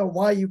 I don't know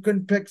why you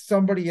couldn't pick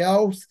somebody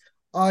else.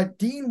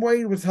 Dean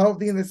Wade was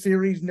healthy in the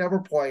series, never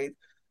played.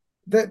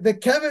 The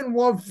Kevin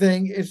Love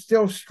thing is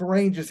still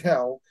strange as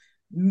hell.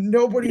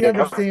 Nobody Yeah.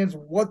 understands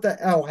what the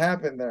hell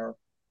happened there.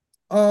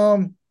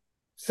 Um,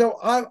 so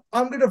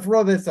I'm gonna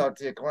throw this out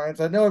to you, Clarence.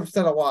 I know I've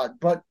said a lot,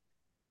 but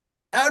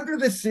after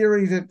the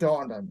series, it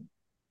dawned on me.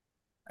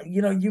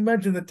 You know, you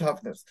mentioned the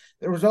toughness.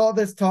 There was all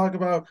this talk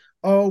about,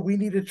 oh, we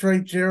need to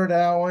trade Jared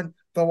Allen.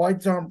 The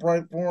lights aren't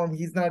bright for him.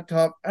 He's not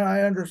tough, and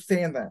I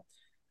understand that.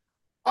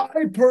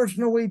 I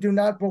personally do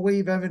not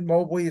believe Evan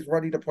Mobley is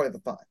ready to play the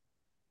five.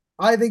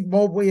 I think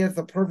Mobley has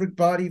the perfect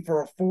body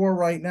for a four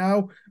right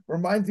now.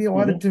 Reminds me a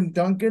lot of Mm-hmm. Tim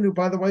Duncan, who,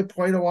 by the way,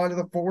 played a lot of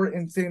the four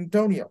in San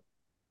Antonio.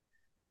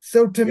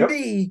 So to Yep.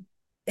 me,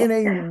 in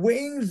a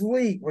wings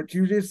league, what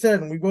you just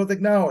said, and we both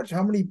acknowledge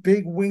how many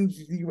big wings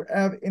you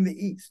have in the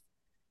East.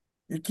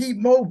 You keep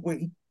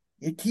Mobley,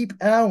 you keep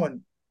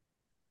Allen.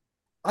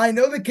 I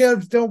know the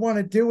Cavs don't want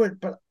to do it,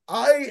 but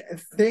I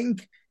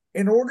think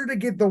in order to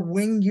get the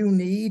wing you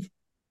need,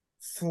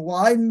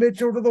 slide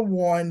Mitchell to the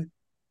one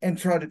and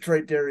try to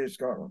trade Darius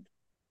Garland.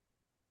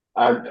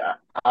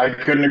 I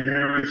couldn't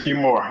agree with you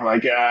more.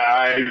 Like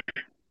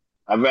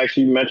I've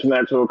actually mentioned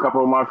that to a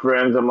couple of my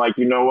friends. I'm like,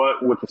 you know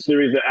what? With the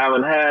series that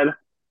Allen had,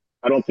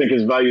 I don't think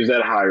his value is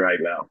that high right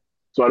now.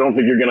 So I don't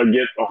think you're going to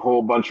get a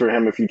whole bunch for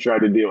him if you try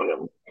to deal with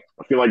him.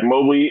 I feel like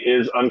Mobley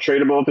is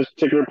untradeable at this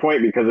particular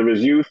point because of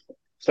his youth,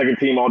 second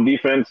team all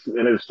defense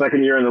in his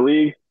second year in the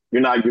league.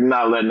 You're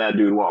not letting that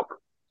dude walk.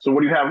 So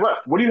what do you have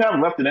left? What do you have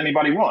left that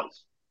anybody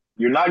wants?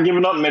 You're not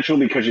giving up Mitchell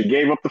because you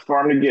gave up the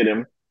farm to get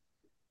him.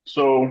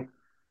 So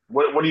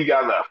what do you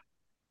got left?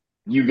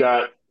 You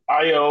got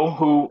Io,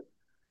 who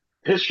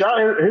his shot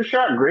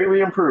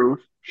greatly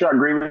improved. Shot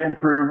greatly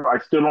improved. I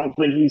still don't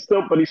think he's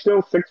still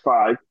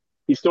 6'5".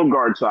 He's still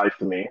guard size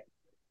to me.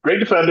 Great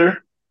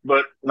defender,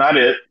 but not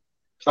it.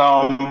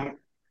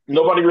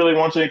 Nobody really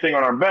wants anything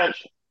on our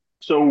bench.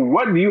 So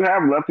what do you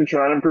have left to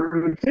try and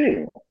improve the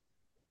team?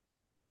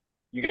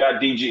 You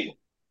got DG.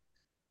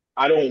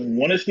 I don't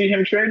want to see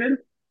him traded,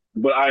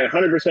 but I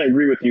 100%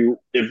 agree with you.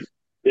 If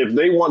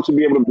they want to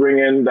be able to bring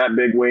in that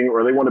big wing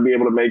or they want to be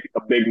able to make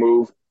a big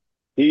move,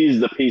 he's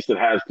the piece that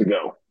has to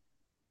go.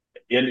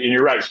 And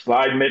you're right,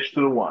 slide Mitch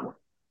to the one.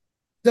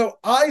 So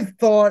I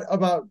thought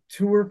about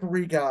two or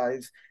three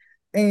guys,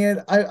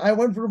 and I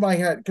went through my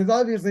head because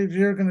obviously if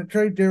you're going to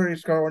trade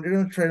Darius Garland, you're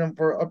going to trade him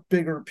for a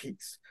bigger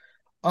piece.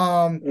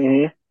 Um,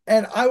 Mm-hmm.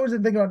 and I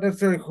wasn't thinking about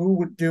necessarily who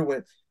would do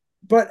it,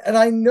 but and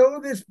I know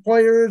this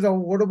player is a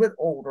little bit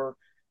older,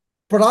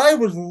 but I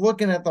was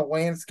looking at the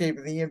landscape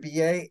of the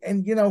NBA,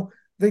 and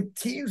the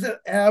teams that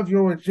have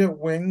your legit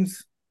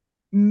wings,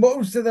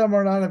 most of them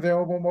are not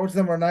available. Most of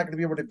them are not going to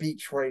be able to be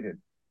traded.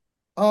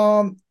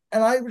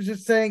 And I was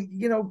just saying,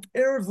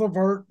 Eris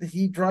Levert,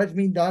 he drives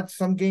me nuts.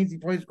 Some games he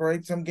plays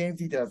great, some games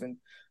he doesn't.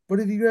 But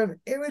if you have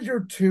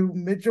Imager two,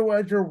 Mitchell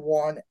as your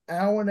one,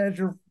 Allen as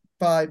your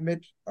five,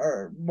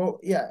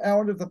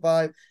 Allen is the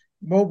five,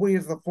 Mobley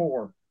is the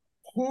four.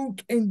 Who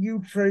can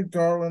you trade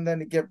Garland then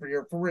to get for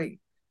your three?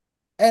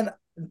 And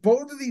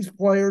both of these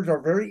players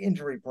are very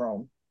injury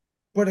prone,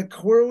 but it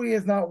clearly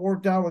has not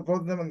worked out with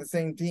both of them on the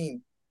same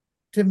team.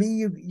 To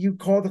me, you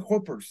call the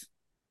Clippers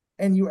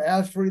and you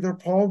ask for either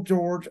Paul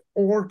George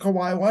or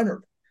Kawhi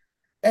Leonard.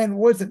 And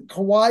listen,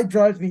 Kawhi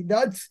drives me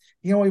nuts.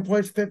 He only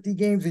plays 50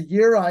 games a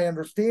year. I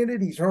understand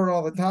it. He's hurt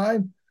all the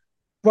time.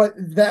 But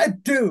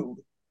that dude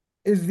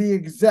is the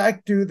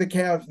exact dude the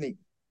Cavs need.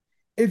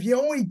 If you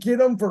only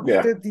get him for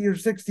Yeah. 50 or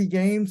 60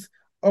 games,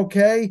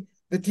 okay,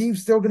 the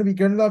team's still going to be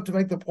good enough to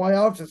make the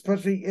playoffs,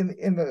 especially in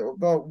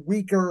the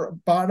weaker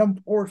bottom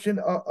portion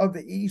of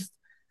the East.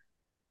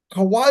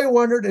 Kawhi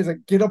Leonard is a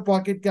get a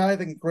bucket guy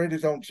that can create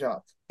his own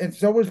shots. And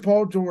so is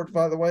Paul George,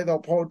 by the way, though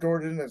Paul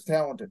George isn't as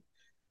talented.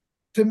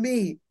 To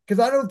me, because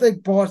I don't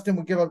think Boston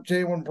would give up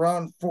Jaylen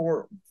Brown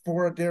for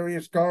a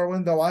Darius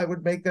Garland, though I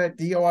would make that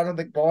deal. I don't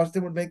think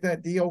Boston would make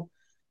that deal.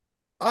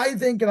 I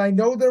think, and I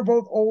know they're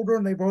both older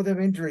and they both have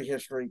injury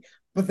history,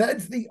 but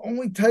that's the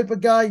only type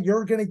of guy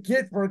you're going to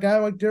get for a guy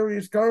like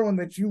Darius Garland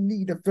that you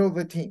need to fill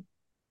the team.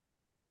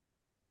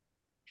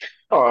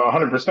 Oh,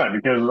 100%.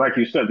 Because, like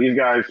you said, these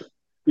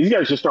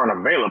guys just aren't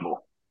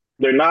available.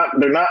 They're not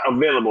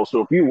available.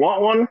 So if you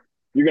want one,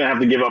 you're gonna have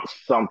to give up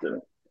something.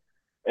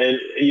 And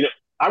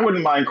I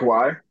wouldn't mind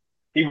Kawhi.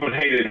 He would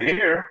hate it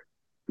here,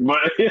 but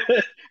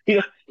he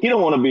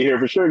don't want to be here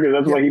for sure because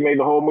that's Yeah, why he made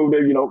the whole move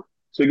there.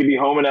 So he could be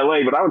home in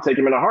LA. But I would take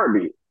him in a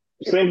heartbeat.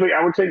 Same thing.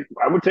 I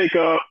would take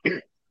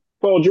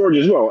Paul George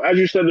as well. As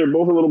you said, they're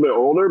both a little bit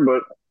older,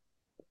 but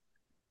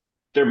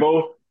they're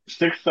both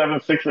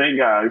 6'7", 6'8"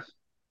 guys.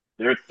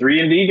 They're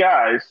 3-and-D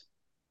guys,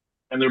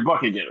 and they're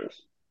bucket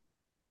getters.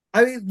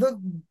 I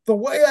mean the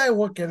way I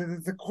look at it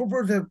is the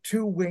Clippers have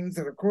two wings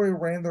that have already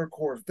ran their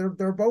course.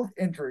 They're both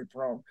injury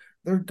prone.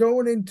 They're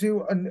going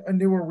into a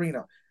new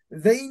arena.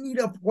 They need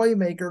a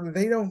playmaker.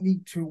 They don't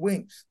need two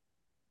wings.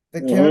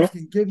 The Mm-hmm. Cavs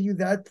can give you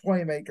that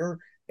playmaker.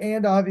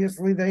 And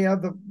obviously, they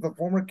have the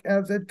former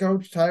Cavs head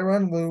coach,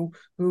 Tyronn Lue,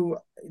 who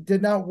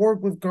did not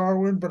work with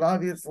Garland, but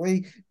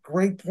obviously,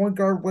 great point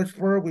guard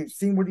whisperer. We've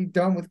seen what he's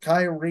done with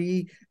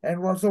Kyrie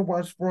and Russell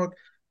Westbrook.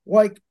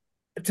 Like,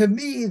 to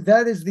me,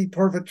 that is the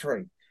perfect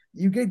trade.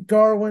 You get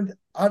Garland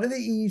out of the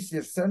East,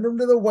 you send him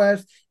to the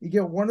West, you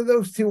get one of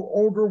those two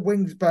older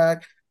wings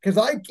back. Because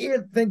I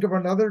can't think of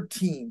another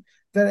team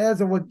that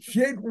has a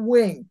legit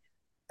wing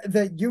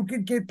that you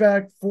could get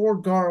back for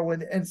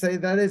Garland and say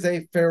that is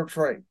a fair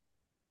trade.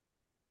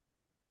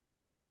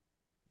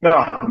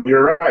 No,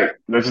 you're right.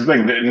 That's the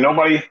thing.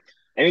 Nobody,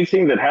 any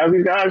team that has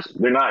these guys,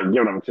 they're not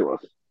giving them to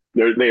us.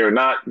 They are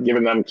not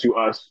giving them to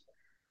us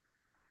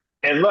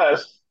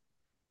unless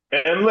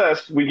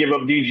we give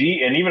up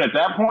DG, and even at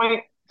that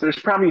point, there's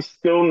probably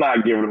still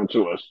not giving them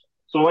to us.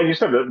 So, like you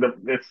said,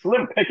 it's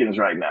slim pickings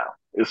right now.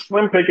 It's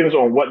slim pickings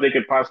on what they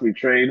could possibly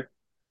trade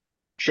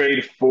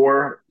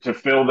for to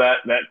fill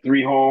that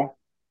three hole.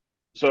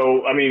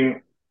 So, I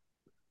mean,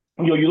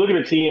 you look at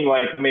a team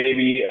like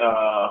maybe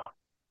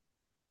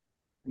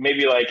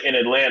like in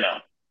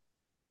Atlanta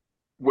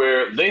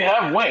where they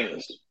have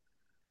wings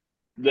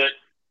that,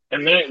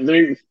 and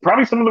they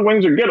probably some of the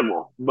wings are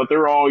gettable, but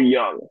they're all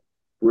young.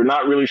 We're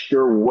not really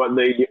sure what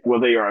they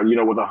are.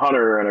 With a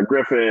Hunter and a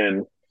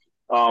Griffin,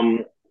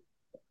 um,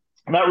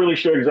 not really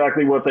sure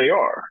exactly what they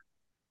are.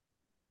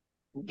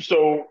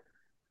 So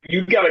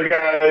you got a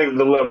guy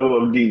the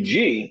level of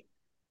DG.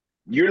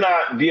 You're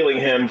not dealing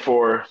him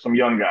for some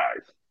young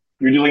guys.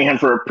 You're dealing him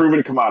for a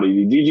proven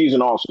commodity. DG's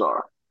an all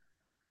star.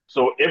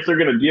 So if they're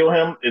going to deal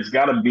him, it's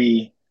got to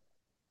be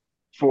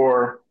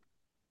for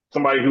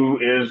somebody who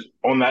is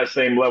on that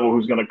same level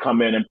who's going to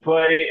come in and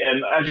play.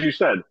 And as you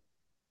said,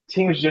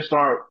 teams just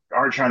aren't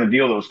trying to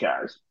deal those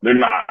guys. They're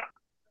not.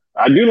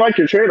 I do like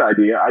your trade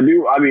idea. I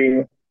do. I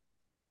mean,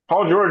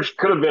 Paul George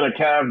could have been a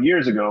Cav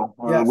years ago.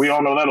 We Yes.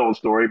 all know that old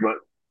story, but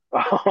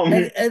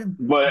And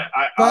but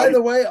by I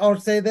the way, I'll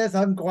say this: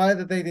 I'm glad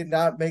that they did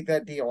not make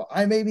that deal.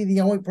 I may be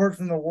the only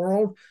person in the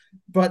world,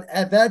 but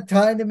at that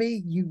time, to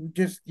me, you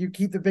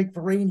keep the big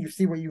three and you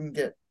see what you can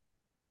get.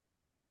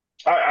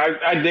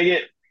 I dig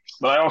it,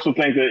 but I also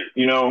think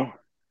that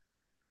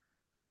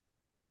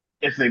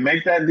if they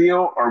make that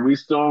deal, are we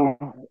still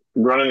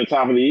running the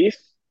top of the East?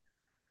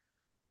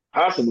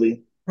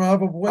 Possibly,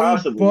 Probably,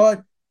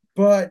 possibly.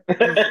 but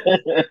is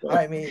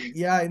I mean,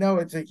 yeah, I know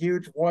it's a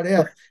huge what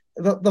if.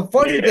 The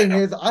funny thing Yeah.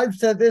 is, I've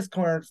said this,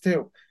 Clarence,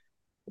 too.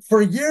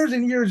 For years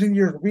and years and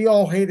years, we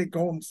all hated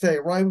Golden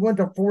State, right? We went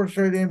to four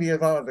straight NBA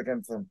finals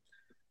against them.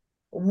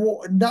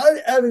 Not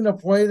having to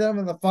play them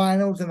in the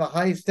finals and the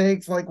high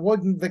stakes, like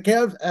what the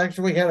Cavs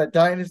actually had a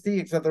dynasty,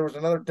 except there was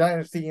another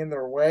dynasty in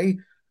their way.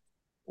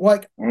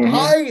 Like Hmm.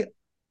 I,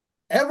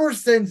 ever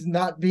since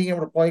not being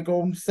able to play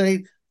Golden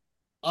State,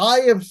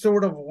 I have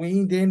sort of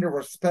leaned in to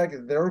respect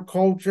their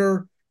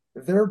culture,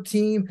 their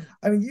team.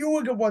 I mean, you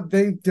look at what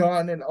they've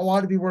done, and a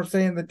lot of people are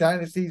saying the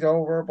dynasty's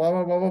over, blah,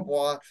 blah, blah, blah,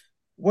 blah.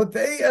 What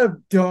they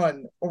have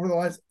done over the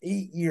last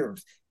 8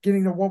 years,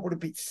 getting to what would it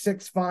be,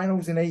 six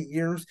finals in 8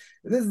 years.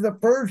 This is the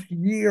first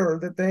year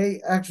that they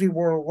actually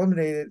were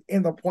eliminated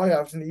in the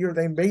playoffs, in the year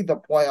they made the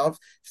playoffs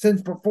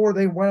since before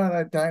they went on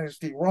a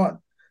dynasty run.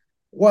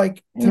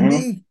 Like to Hmm.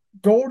 me,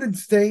 Golden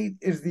State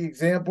is the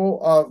example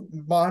of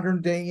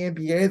modern day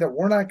NBA that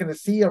we're not going to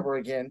see ever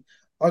again.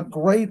 A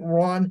great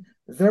run.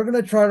 They're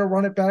going to try to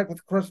run it back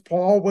with Chris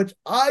Paul, which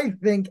I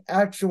think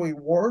actually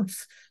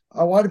works.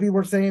 A lot of people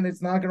are saying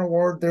it's not going to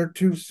work. They're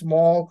too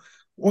small.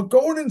 What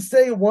Golden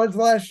State was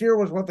last year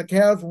was what the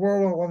Cavs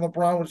were when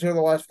LeBron was here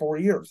the last 4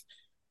 years.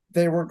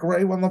 They were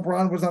great when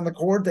LeBron was on the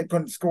court. They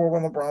couldn't score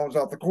when LeBron was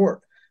off the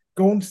court.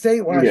 Golden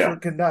State last Yeah. year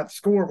could not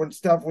score when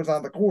Steph was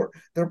on the court.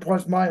 Their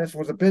plus minus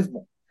was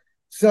abysmal.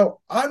 So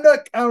I'm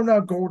not counting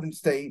out Golden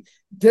State.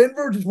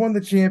 Denver just won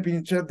the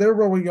championship. They're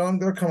really young.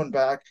 They're coming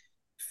back.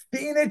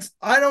 Phoenix,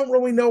 I don't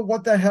really know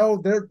what the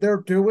hell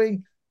they're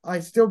doing. I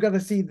still got to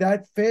see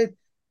that fit.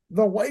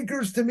 The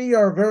Lakers to me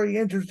are a very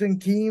interesting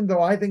team,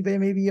 though I think they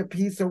may be a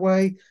piece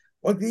away.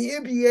 Like the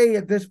NBA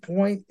at this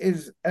point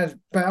is as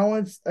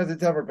balanced as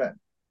it's ever been.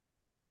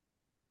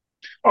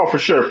 Oh, for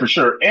sure, for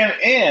sure.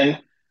 And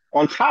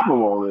on top of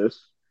all this,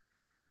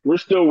 we're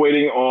still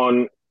waiting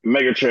on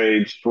mega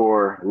trades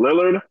for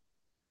Lillard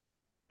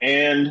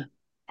and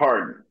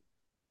Harden.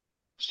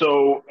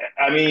 So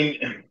I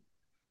mean,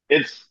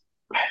 it's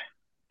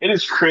it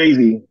is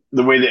crazy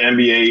the way the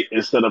NBA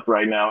is set up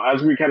right now.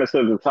 As we kind of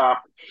said at the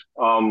top,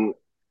 um,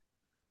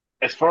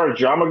 as far as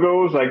drama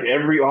goes, like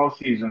every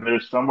offseason,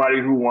 there's somebody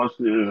who wants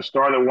to, there's a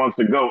star that wants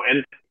to go.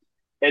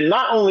 And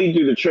not only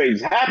do the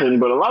trades happen,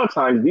 but a lot of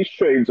times these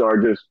trades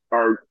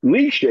are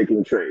league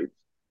shaking trades.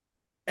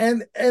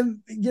 And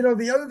you know,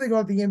 the other thing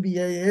about the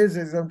NBA is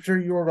I'm sure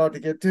you were about to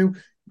get to,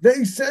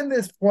 they send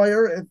this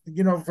player,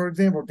 you know, for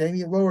example,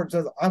 Damian Lillard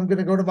says, I'm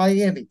gonna go to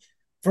Miami.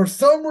 For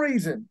some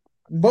reason,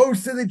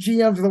 most of the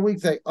GMs of the week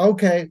say,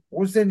 okay,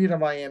 we'll send you to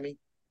Miami.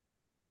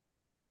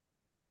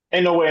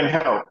 Ain't no way in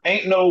hell.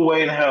 Ain't no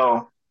way in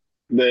hell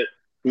that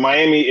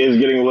Miami is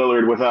getting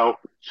Lillard without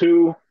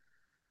two,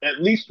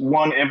 at least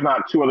one, if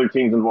not two other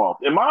teams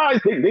involved. In my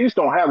eyes, they just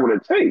don't have what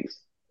it takes.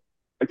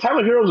 And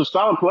Tyler Hero's a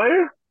solid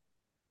player,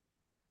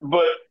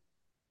 but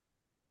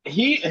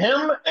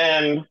him,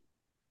 and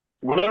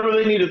whatever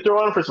they need to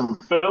throw in for some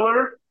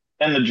filler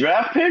and the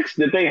draft picks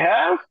that they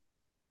have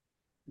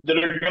that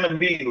are going to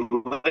be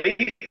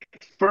late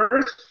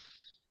first,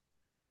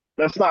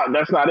 that's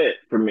not it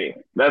for me.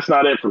 That's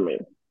not it for me.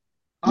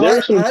 There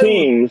are some I would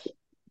teams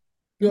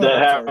go ahead,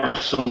 I'm that sorry.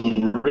 have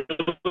some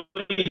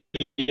really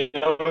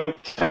young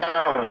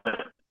talent.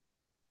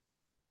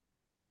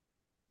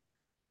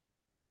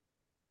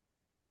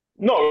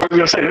 No, I was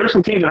gonna say there's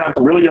some teams that have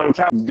really young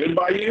talent, good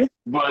by you,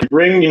 but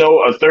bring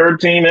a third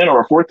team in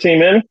or a fourth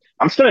team in.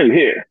 I'm staying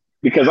here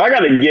because I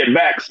got to get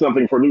back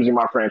something for losing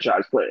my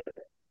franchise player.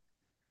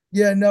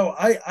 Yeah, no,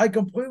 I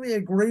completely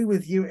agree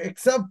with you,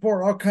 except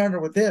for I'll counter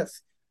with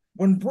this.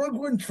 When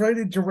Brooklyn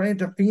traded Durant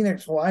to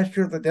Phoenix last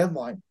year at the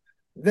deadline,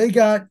 they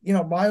got, you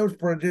know, Miles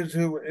Bridges,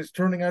 who is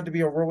turning out to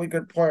be a really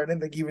good player. I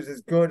didn't think he was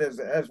as good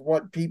as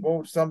what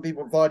some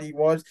people thought he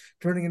was,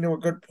 turning into a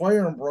good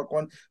player in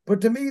Brooklyn.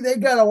 But to me, they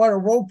got a lot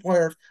of role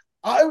players.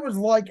 I was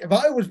like, if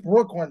I was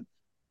Brooklyn,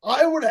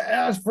 I would have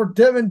asked for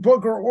Devin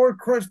Booker or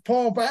Chris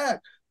Paul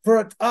back for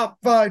a top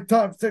five,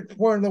 top six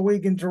player in the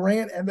league in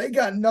Durant, and they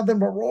got nothing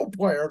but role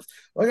players.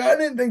 Like, I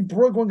didn't think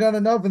Brooklyn got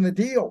enough in the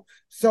deal.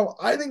 So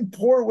I think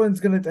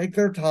Portland's going to take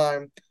their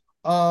time.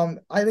 I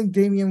think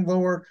Damian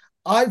Lillard,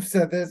 I've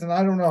said this, and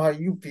I don't know how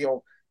you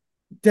feel.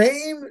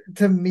 Dame,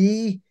 to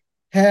me,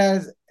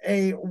 has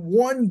a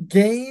one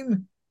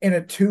game in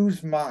a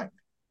two's mind.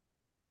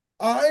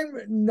 I'm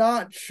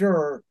not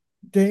sure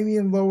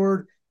Damian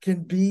Lillard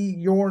can be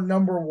your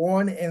number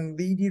one and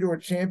lead you to a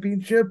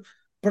championship,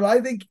 but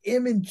I think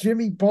him and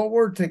Jimmy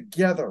Butler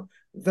together,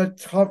 the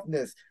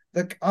toughness,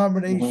 the Mm-hmm.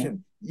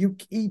 combination, you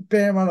keep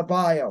Bam on a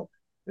bio,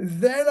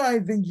 then I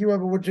think you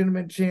have a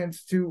legitimate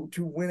chance to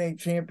win a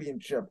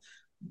championship.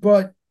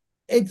 But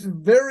it's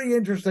very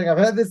interesting. I've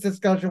had this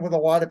discussion with a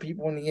lot of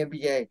people in the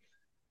NBA.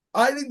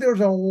 I think there's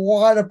a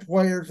lot of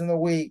players in the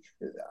league.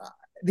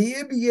 The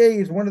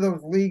NBA is one of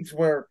those leagues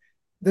where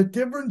the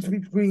difference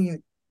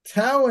between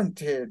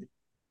talented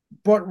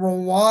but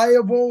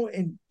reliable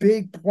in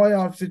big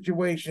playoff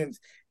situations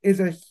is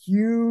a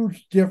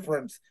huge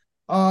difference.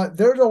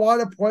 There's a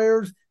lot of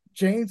players.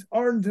 James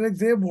Harden's an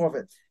example of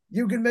it.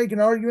 You can make an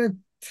argument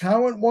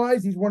talent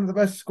wise, he's one of the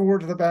best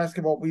scorers of the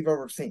basketball we've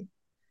ever seen.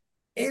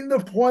 In the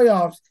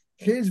playoffs,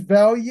 his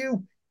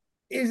value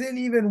isn't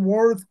even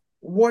worth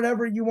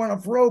whatever you want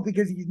to throw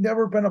because he's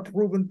never been a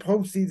proven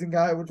postseason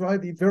guy, which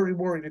I'd be very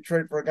worried to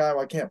trade for a guy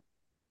like him.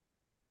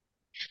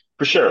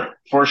 For sure,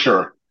 for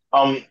sure.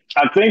 I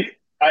think,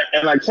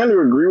 I tend to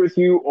agree with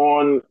you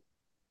on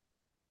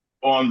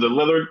the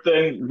Lillard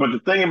thing, but the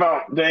thing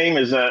about Dame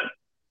is that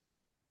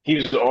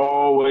he's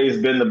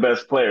always been the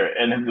best player,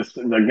 and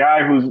the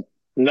guy who's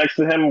next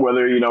to him,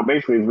 whether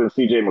basically has been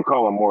C.J.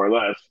 McCollum more or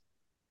less.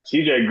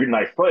 C.J. good,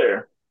 nice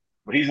player,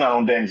 but he's not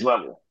on Dame's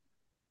level.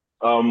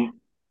 Um,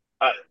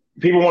 I,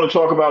 People want to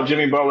talk about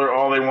Jimmy Butler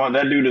all they want.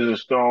 That dude is a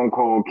stone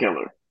cold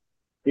killer.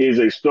 He is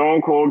a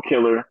stone cold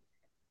killer.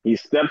 He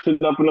steps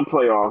it up in the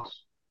playoffs.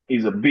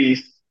 He's a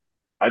beast.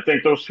 I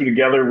think those two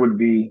together would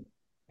be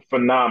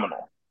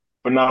phenomenal.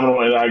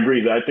 Phenomenal. And I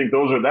agree that I think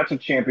that's a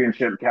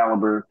championship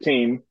caliber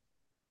team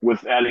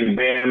with adding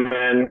Bam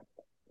in.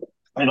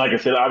 And like I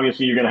said,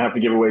 obviously you're gonna have to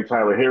give away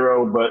Tyler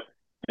Hero, but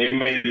they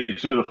made it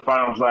to the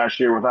finals last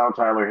year without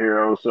Tyler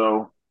Hero.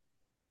 So,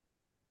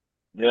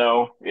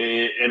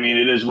 I mean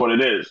it is what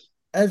it is.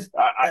 As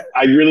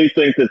I really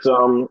think that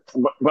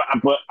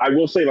but I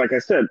will say, like I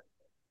said,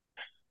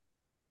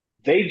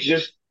 they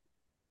just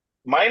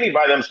Miami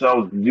by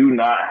themselves do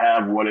not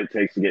have what it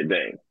takes to get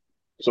Dame.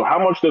 So how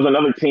much does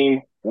another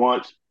team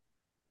want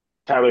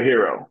Tyler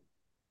Hero?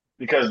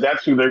 Because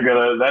that's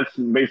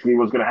basically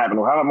what's gonna happen.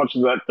 How much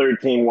does that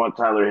third team want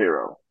Tyler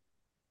Hero?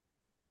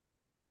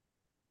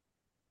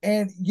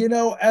 And you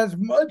know, as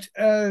much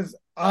as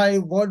I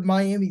love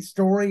Miami's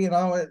story, and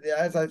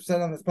as I've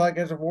said on this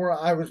podcast before,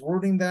 I was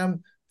rooting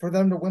them for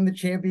them to win the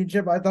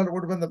championship. I thought it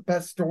would have been the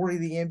best story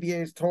the NBA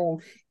has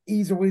told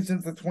easily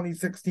since the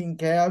 2016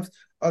 Cavs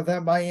of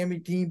that Miami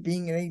team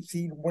being an 8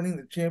 seed, winning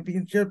the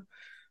championship.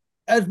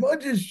 As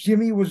much as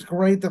Jimmy was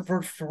great the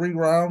first 3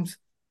 rounds,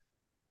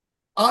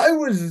 I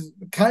was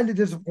kind of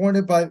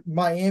disappointed by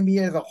Miami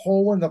as a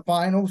whole in the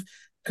finals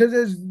because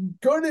as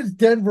good as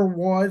Denver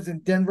was,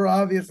 and Denver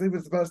obviously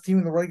was the best team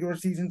in the regular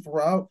season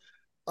throughout.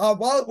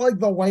 About like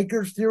the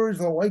Lakers series,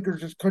 the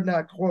Lakers just could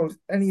not close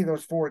any of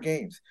those 4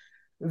 games.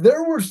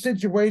 There were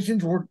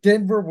situations where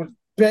Denver was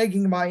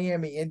begging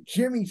Miami and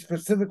Jimmy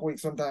specifically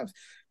sometimes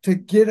to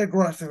get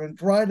aggressive and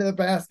drive to the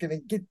basket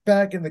and get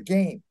back in the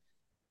game,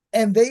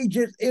 and they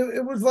just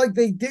it was like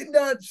they did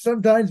not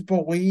sometimes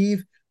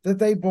believe that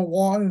they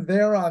belonged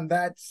there on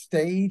that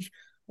stage.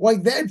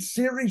 Like that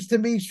series to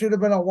me should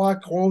have been a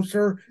lot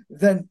closer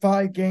than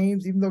 5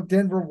 games, even though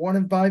Denver won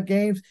in 5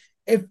 games.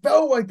 It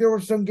felt like there were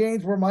some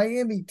games where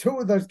Miami, 2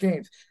 of those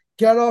games,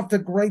 got off to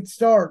great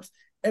starts,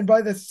 and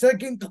by the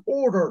second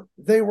quarter,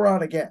 they were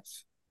out of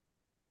gas.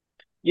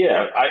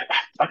 Yeah,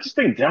 I just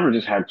think Denver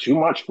just had too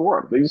much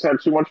for them. They just had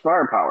too much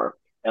firepower,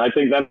 and I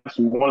think that's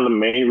one of the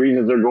main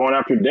reasons they're going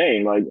after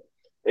Dame. Like,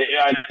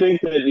 I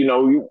think that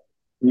you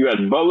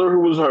had Butler who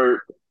was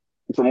hurt.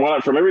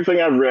 From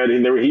everything I've read,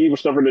 he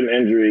suffered an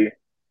injury,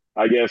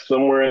 I guess,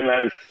 somewhere in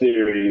that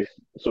series,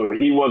 so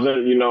he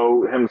wasn't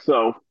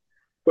himself.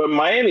 But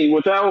Miami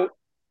without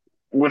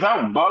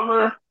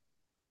Butler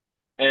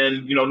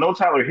and no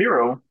Tyler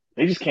Hero,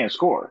 they just can't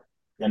score,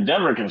 and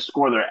Denver can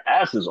score their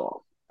asses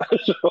off.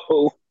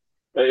 So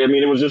I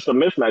mean, it was just a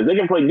mismatch. They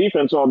can play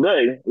defense all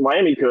day.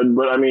 Miami could,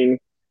 but I mean,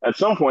 at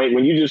some point,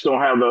 when you just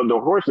don't have the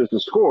horses to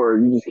score,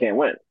 you just can't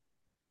win.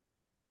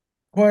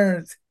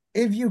 Clarence,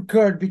 if you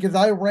could, because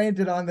I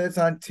ranted on this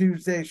on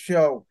Tuesday's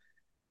show,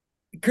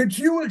 could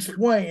you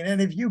explain? And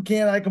if you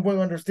can't, I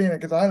completely understand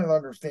it because I don't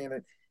understand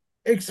it.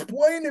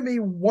 Explain to me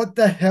what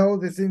the hell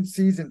this in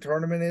season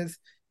tournament is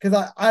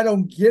because I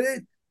don't get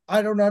it.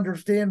 I don't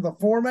understand the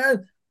format.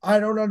 I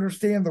don't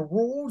understand the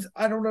rules.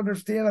 I don't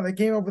understand how they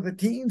came up with the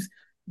teams.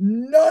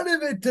 None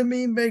of it to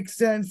me makes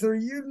sense. They're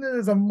using it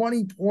as a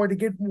money ploy to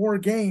get more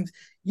games.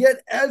 Yet,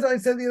 as I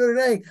said the other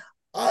day,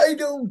 I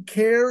don't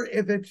care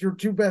if it's your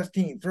 2 best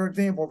teams. For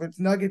example, if it's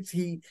Nuggets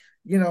Heat,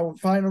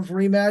 finals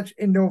rematch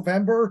in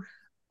November,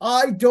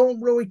 I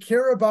don't really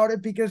care about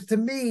it because to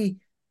me,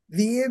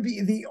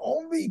 the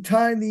only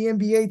time the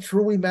NBA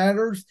truly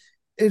matters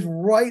is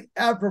right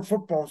after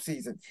football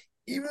season.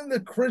 Even the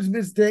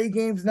Christmas Day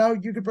games now,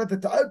 you could put the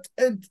top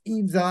 10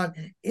 teams on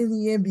in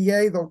the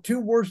NBA, though 2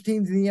 worst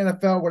teams in the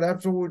NFL would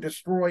absolutely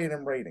destroy it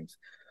in ratings.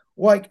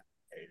 Like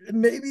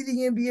maybe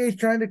the NBA is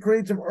trying to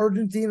create some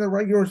urgency in the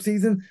regular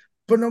season,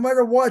 but no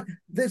matter what,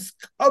 this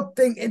up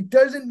thing, it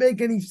doesn't make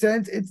any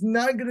sense. It's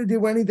not going to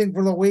do anything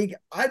for the league.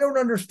 I don't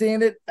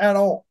understand it at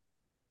all.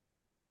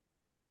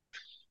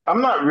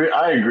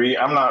 I agree.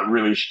 I'm not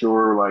really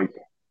sure like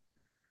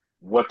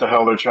what the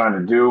hell they're trying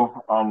to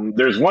do.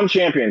 There's one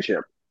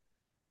championship,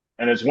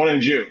 and it's one in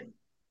June.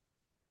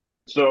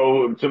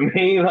 So to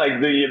me,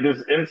 like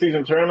this in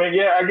season tournament,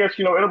 yeah, I guess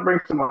it'll bring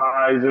some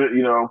eyes.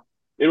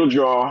 It'll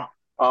draw.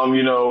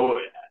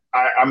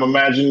 I'm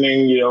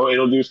imagining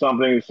it'll do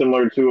something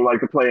similar to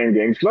like the playing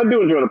games because I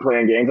do enjoy the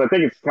playing games. I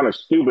think it's kind of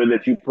stupid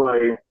that you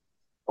play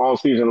all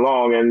season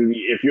long, and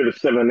if you're the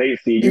 7 and 8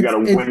 seed, you got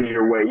It's to it's win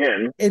your way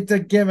in. it's a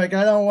gimmick.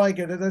 I don't like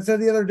it. As I said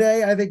the other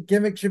day, I think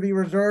gimmicks should be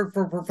reserved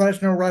for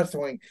professional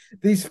wrestling.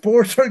 These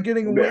sports are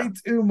getting Yeah, way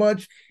too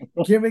much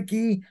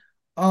gimmicky.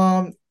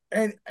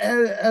 And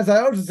as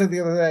I also said the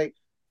other day,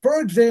 for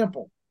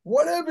example,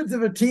 what happens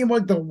if a team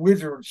like the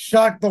Wizards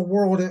shock the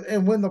world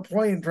and win the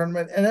playing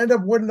tournament and end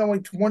up winning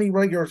only 20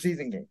 regular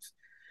season games?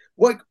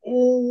 Like,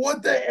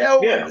 what the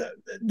hell? yeah.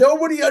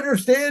 Nobody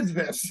understands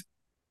this.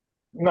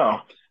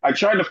 No, I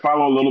tried to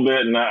follow a little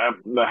bit and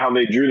how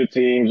they drew the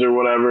teams or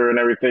whatever and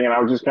everything, and I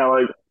was just kind of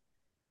like,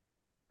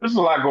 "There's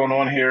a lot going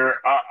on here."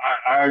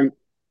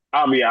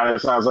 I'll be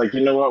honest. I was like,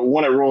 you know what?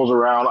 When it rolls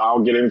around,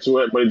 I'll get into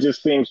it. But it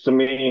just seems to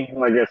me,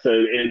 like I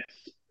said,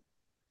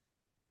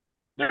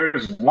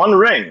 there's one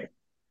ring.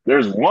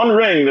 There's one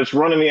ring that's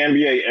run in the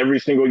NBA every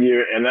single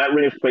year, and that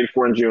ring is played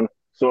for in June.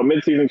 So a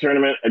midseason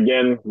tournament,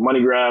 again,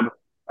 money grab.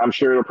 I'm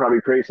sure it'll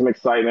probably create some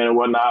excitement and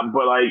whatnot.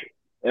 But like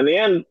in the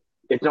end,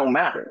 it don't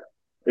matter.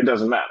 It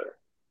doesn't matter.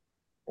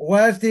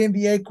 Last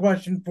NBA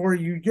question for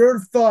you. Your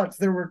thoughts.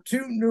 There were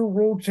 2 new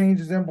rule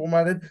changes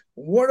implemented.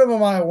 One of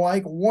them I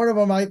like, one of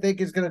them I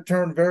think is going to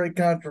turn very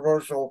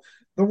controversial.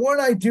 The one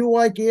I do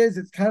like is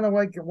it's kind of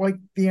like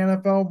the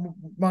NFL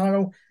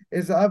model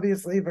is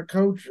obviously if a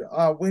coach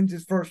wins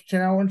his first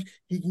challenge,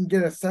 he can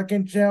get a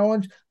second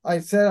challenge. I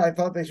said I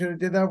thought they should have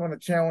did that when the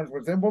challenge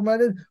was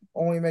implemented.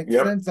 Only makes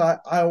Yep. sense.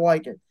 I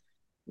like it.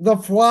 The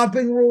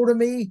flopping rule to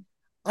me,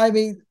 I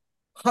mean,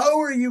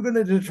 how are you going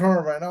to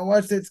determine,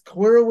 unless it's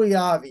clearly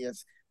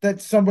obvious,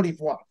 that somebody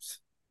flops?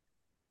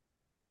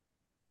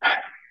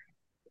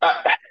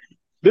 I,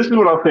 this is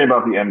what I'll say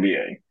about the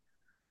NBA.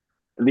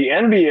 The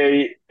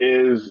NBA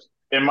is,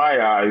 in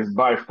my eyes,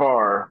 by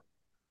far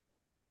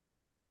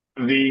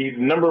the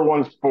number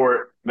one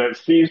sport that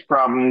sees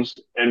problems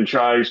and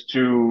tries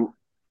to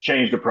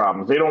change the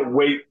problems. They don't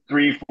wait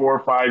 3, 4,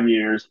 5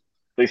 years.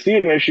 They see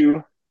an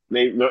issue,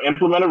 they'll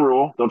implement a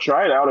rule, they'll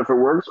try it out. If it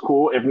works,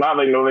 cool. If not,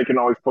 they know they can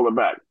always pull it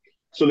back.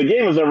 So the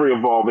game is ever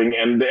evolving,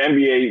 and the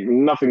NBA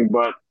nothing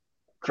but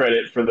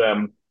credit for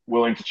them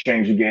willing to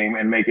change the game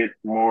and make it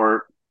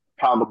more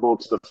palatable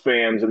to the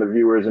fans and the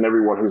viewers and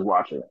everyone who's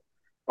watching it.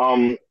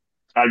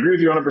 I agree with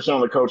you 100%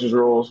 on the coaches'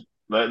 roles.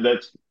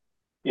 That's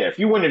yeah. If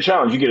you win the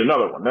challenge, you get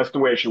another one. That's the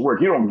way it should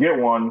work. You don't get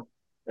one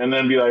and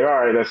then be like,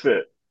 all right, that's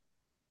it.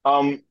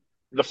 Um,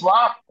 the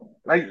flop,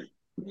 like,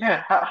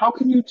 yeah, how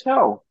can you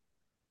tell?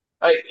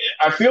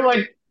 I feel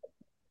like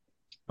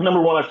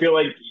number one, I feel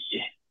like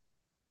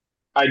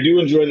I do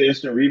enjoy the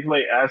instant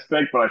replay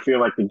aspect, but I feel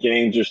like the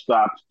game just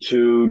stops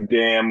too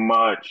damn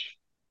much.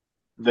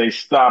 They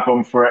stop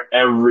them for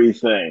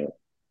everything.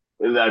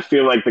 I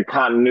feel like the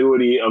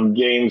continuity of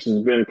games has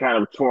been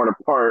kind of torn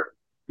apart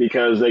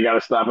because they got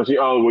to stop and see.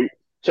 Oh, we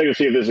check and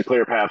see if there's a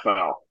clear path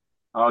foul.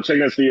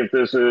 Checking to see if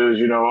this is,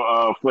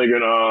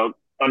 flagrant,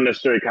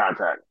 unnecessary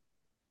contact.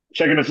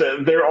 Checking to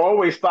see. They're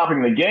always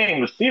stopping the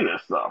game to see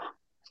this stuff.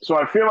 So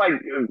I feel like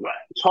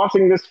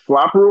tossing this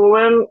flop rule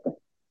in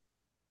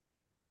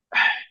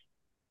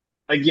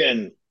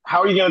again.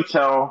 How are you going to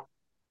tell?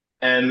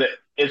 And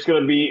it's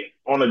going to be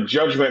on a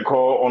judgment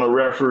call on a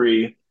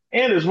referee,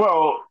 and as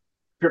well,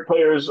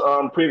 players'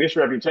 previous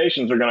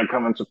reputations are going to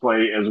come into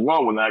play as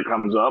well when that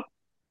comes up.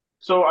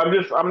 So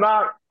I'm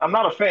not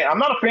a fan. I'm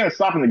not a fan of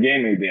stopping the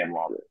game any damn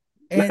longer.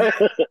 And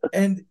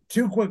and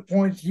two quick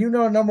points.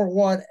 Number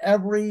one,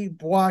 every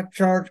block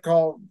charge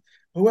call,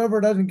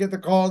 whoever doesn't get the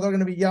call, they're going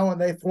to be yelling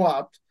they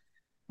flopped.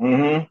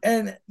 Mm-hmm.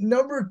 And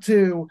number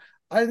two,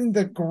 I think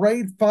the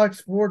great Fox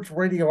Sports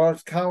radio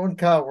host Colin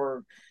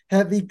Cowherd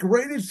had the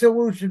greatest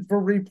solution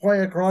for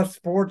replay across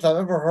sports I've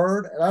ever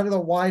heard, and I don't know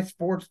why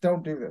sports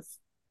don't do this.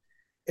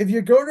 If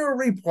you go to a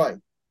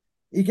replay,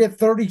 you get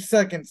 30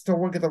 seconds to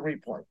look at the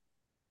replay.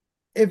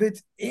 If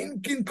it's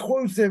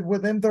inconclusive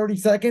within 30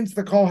 seconds,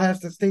 the call has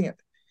to stand.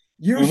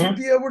 You should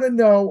Mm-hmm. be able to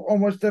know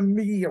almost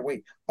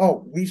immediately,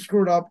 oh, we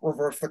screwed up,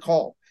 reverse the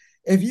call.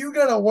 If you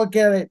got to look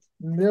at it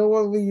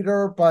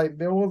milliliter by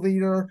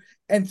milliliter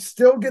and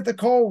still get the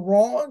call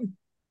wrong,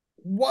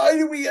 why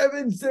do we have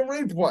instant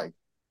replay?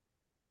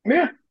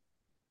 Yeah,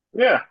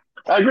 yeah,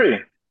 I agree.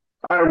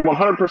 I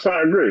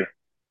 100% agree.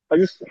 I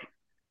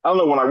don't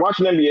know. When I watch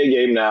an NBA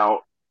game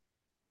now,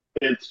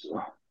 it's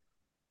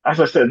as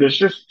I said, there's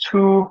just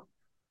too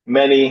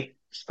many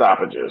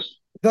stoppages.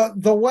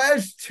 The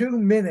last 2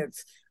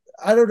 minutes,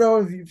 I don't know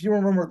if you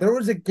remember, there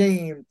was a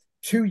game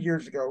 2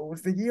 years ago. It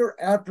was the year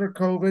after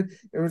COVID.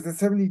 It was the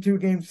 72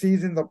 game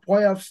season. The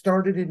playoffs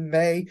started in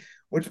May,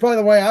 which, by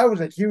the way, I was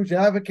a huge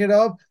advocate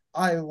of.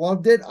 I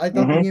loved it. I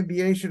thought Mm-hmm.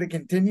 the NBA should have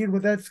continued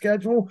with that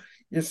schedule.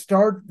 You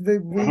start the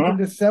league in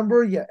Mm-hmm.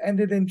 December, you end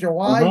it in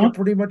July, you Mm-hmm.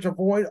 pretty much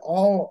avoid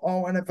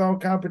all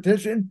NFL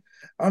competition.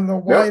 I don't know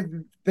why Yep.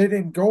 they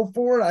didn't go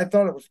for it. I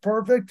thought it was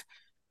perfect.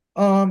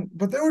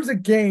 But there was a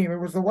game. It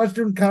was the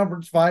Western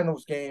Conference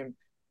Finals game.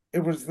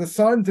 It was the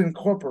Suns and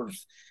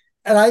Clippers,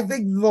 and I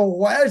think the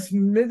last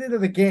minute of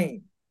the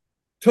game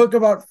took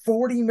about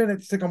 40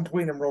 minutes to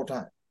complete in real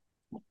time.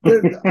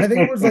 I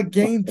think it was like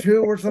game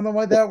two or something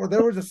like that, where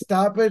there was a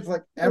stoppage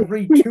like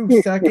every 2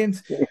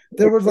 seconds.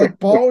 There was like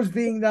balls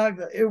being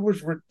knocked. It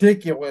was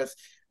ridiculous.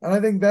 And I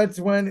think that's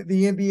when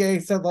the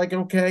NBA said, like,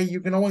 okay,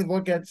 you can only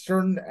look at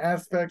certain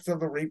aspects of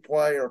the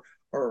replay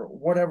or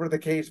whatever the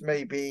case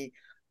may be.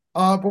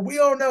 But we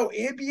all know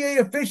NBA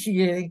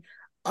officiating,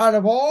 out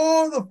of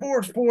all the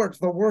four sports,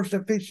 the worst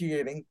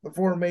officiating, the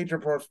four major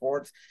pro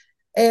sports,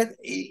 and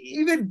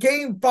even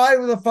game five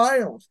of the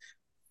finals.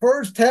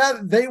 First half,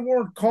 they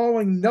weren't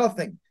calling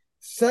nothing.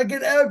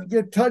 Second half,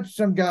 you touch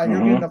some guy, you're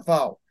getting Mm-hmm. a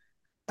foul.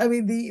 I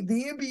mean, the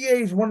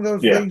NBA is one of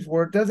those Yeah. leagues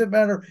where it doesn't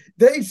matter.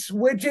 They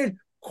switch it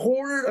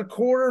quarter to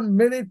quarter,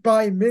 minute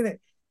by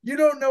minute. You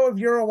don't know if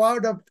you're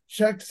allowed to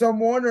check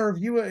someone or if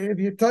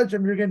you touch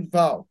them, you're getting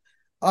fouled.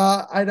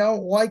 I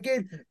don't like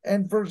it.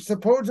 And for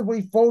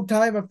supposedly full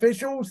time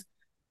officials,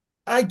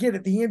 I get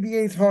it. The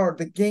NBA is hard.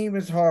 The game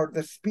is hard.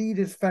 The speed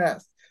is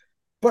fast.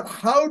 But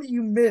how do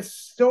you miss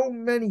so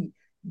many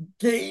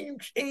game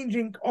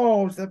changing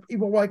calls that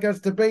people like us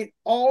debate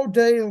all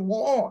day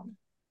long?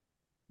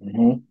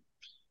 Mm-hmm.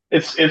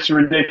 It's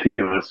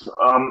ridiculous.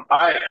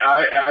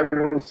 I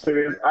will say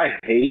this. I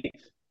hate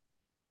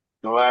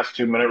the last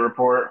 2 minute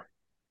report.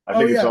 I Oh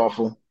think it's yeah.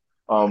 awful.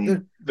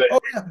 The, That oh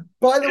yeah.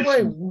 By the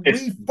way,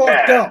 it's we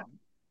fucked bad. up.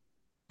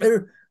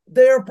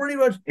 They're pretty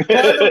much,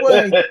 by the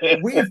way,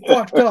 we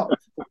fucked up.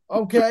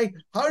 Okay.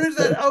 How does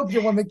that help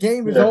you when the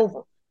game is Yeah,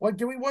 over? Like,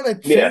 do we want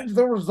to yeah. change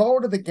the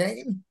result of the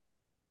game?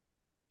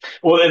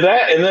 Well,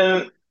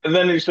 and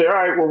then you say, all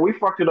right, well, we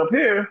fucked it up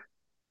here.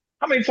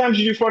 How many times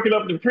did you fuck it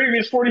up the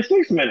previous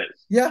 46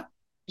 minutes? Yeah.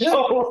 So,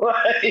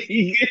 Yeah.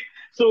 like,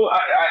 so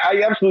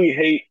I absolutely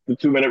hate the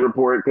 2 minute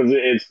report because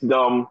it's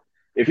dumb.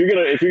 If you're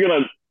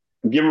gonna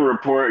give a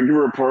report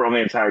on the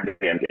entire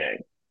damn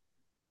game.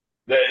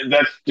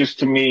 That's just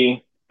to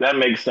me that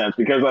makes sense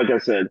because, like I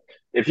said,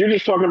 if you're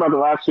just talking about the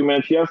last 2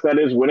 minutes, yes, that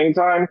is winning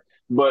time.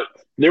 But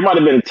there might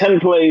have been 10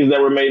 plays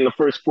that were made in the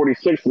first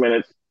 46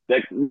 minutes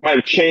that might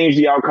have changed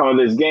the outcome of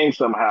this game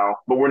somehow,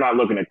 but we're not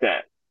looking at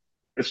that.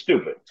 It's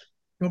stupid.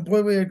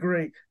 Completely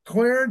agree.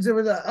 Clarence, it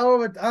was a hell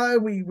of a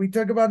time. We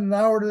took about an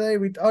hour today.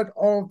 We talked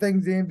all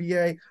things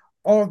NBA,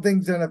 all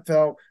things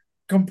NFL.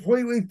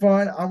 Completely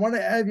fun. I want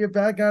to have you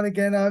back on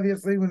again,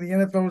 obviously, when the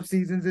NFL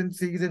season's in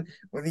season,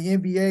 when the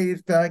NBA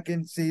is back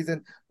in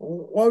season.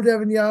 Well,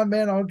 Devin, yeah,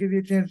 man, I'll give you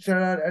a chance to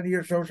shout out any of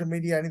your social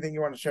media, anything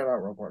you want to shout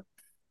out real quick.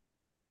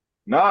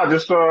 Nah,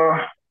 just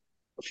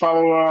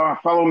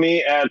follow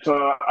me at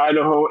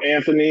Idaho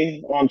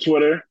Anthony on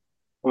Twitter,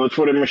 on the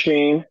Twitter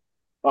machine.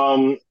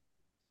 Um,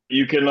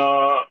 you can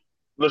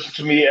listen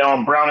to me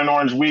on Brown and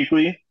Orange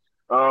Weekly.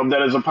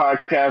 That is a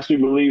podcast we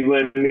believe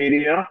in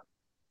media.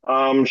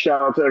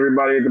 Shout out to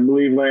everybody at the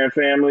Believe Land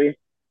family.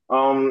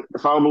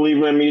 Follow Believe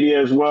Land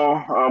Media as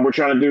well. We're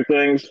trying to do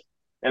things,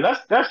 and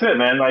that's it,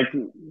 man. Like,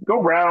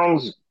 go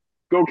Browns,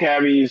 go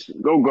Cavies,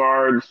 go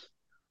Guards,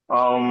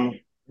 um,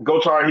 go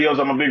Tar Heels.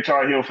 I'm a big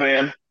Tar Heel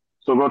fan,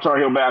 so go Tar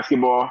Heel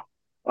basketball.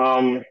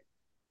 Um,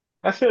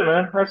 that's it,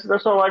 man.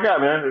 That's all I got,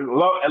 man.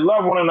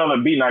 Love one another.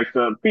 Be nice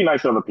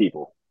to other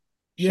people.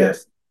 Shit.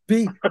 Yes.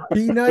 Be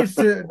nice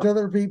to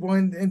other people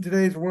in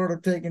today's world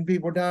of taking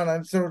people down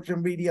on social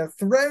media.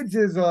 Threads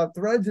is a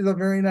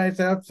very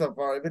nice app so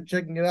far. I've been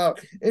checking it out.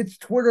 It's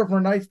Twitter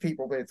for nice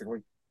people,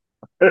 basically.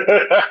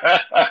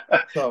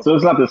 So So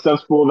it's not the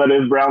cesspool that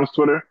is Brown's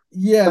Twitter.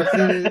 yes,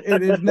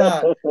 it is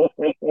not.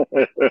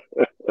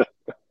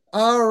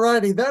 All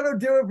righty, that'll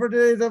do it for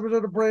today's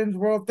episode of Brains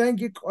World.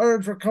 Thank you,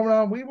 Clarence, for coming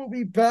on. We will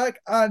be back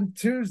on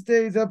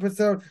Tuesday's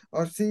episode.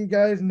 I'll see you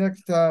guys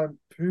next time.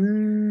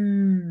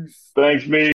 Peace. Thanks, me.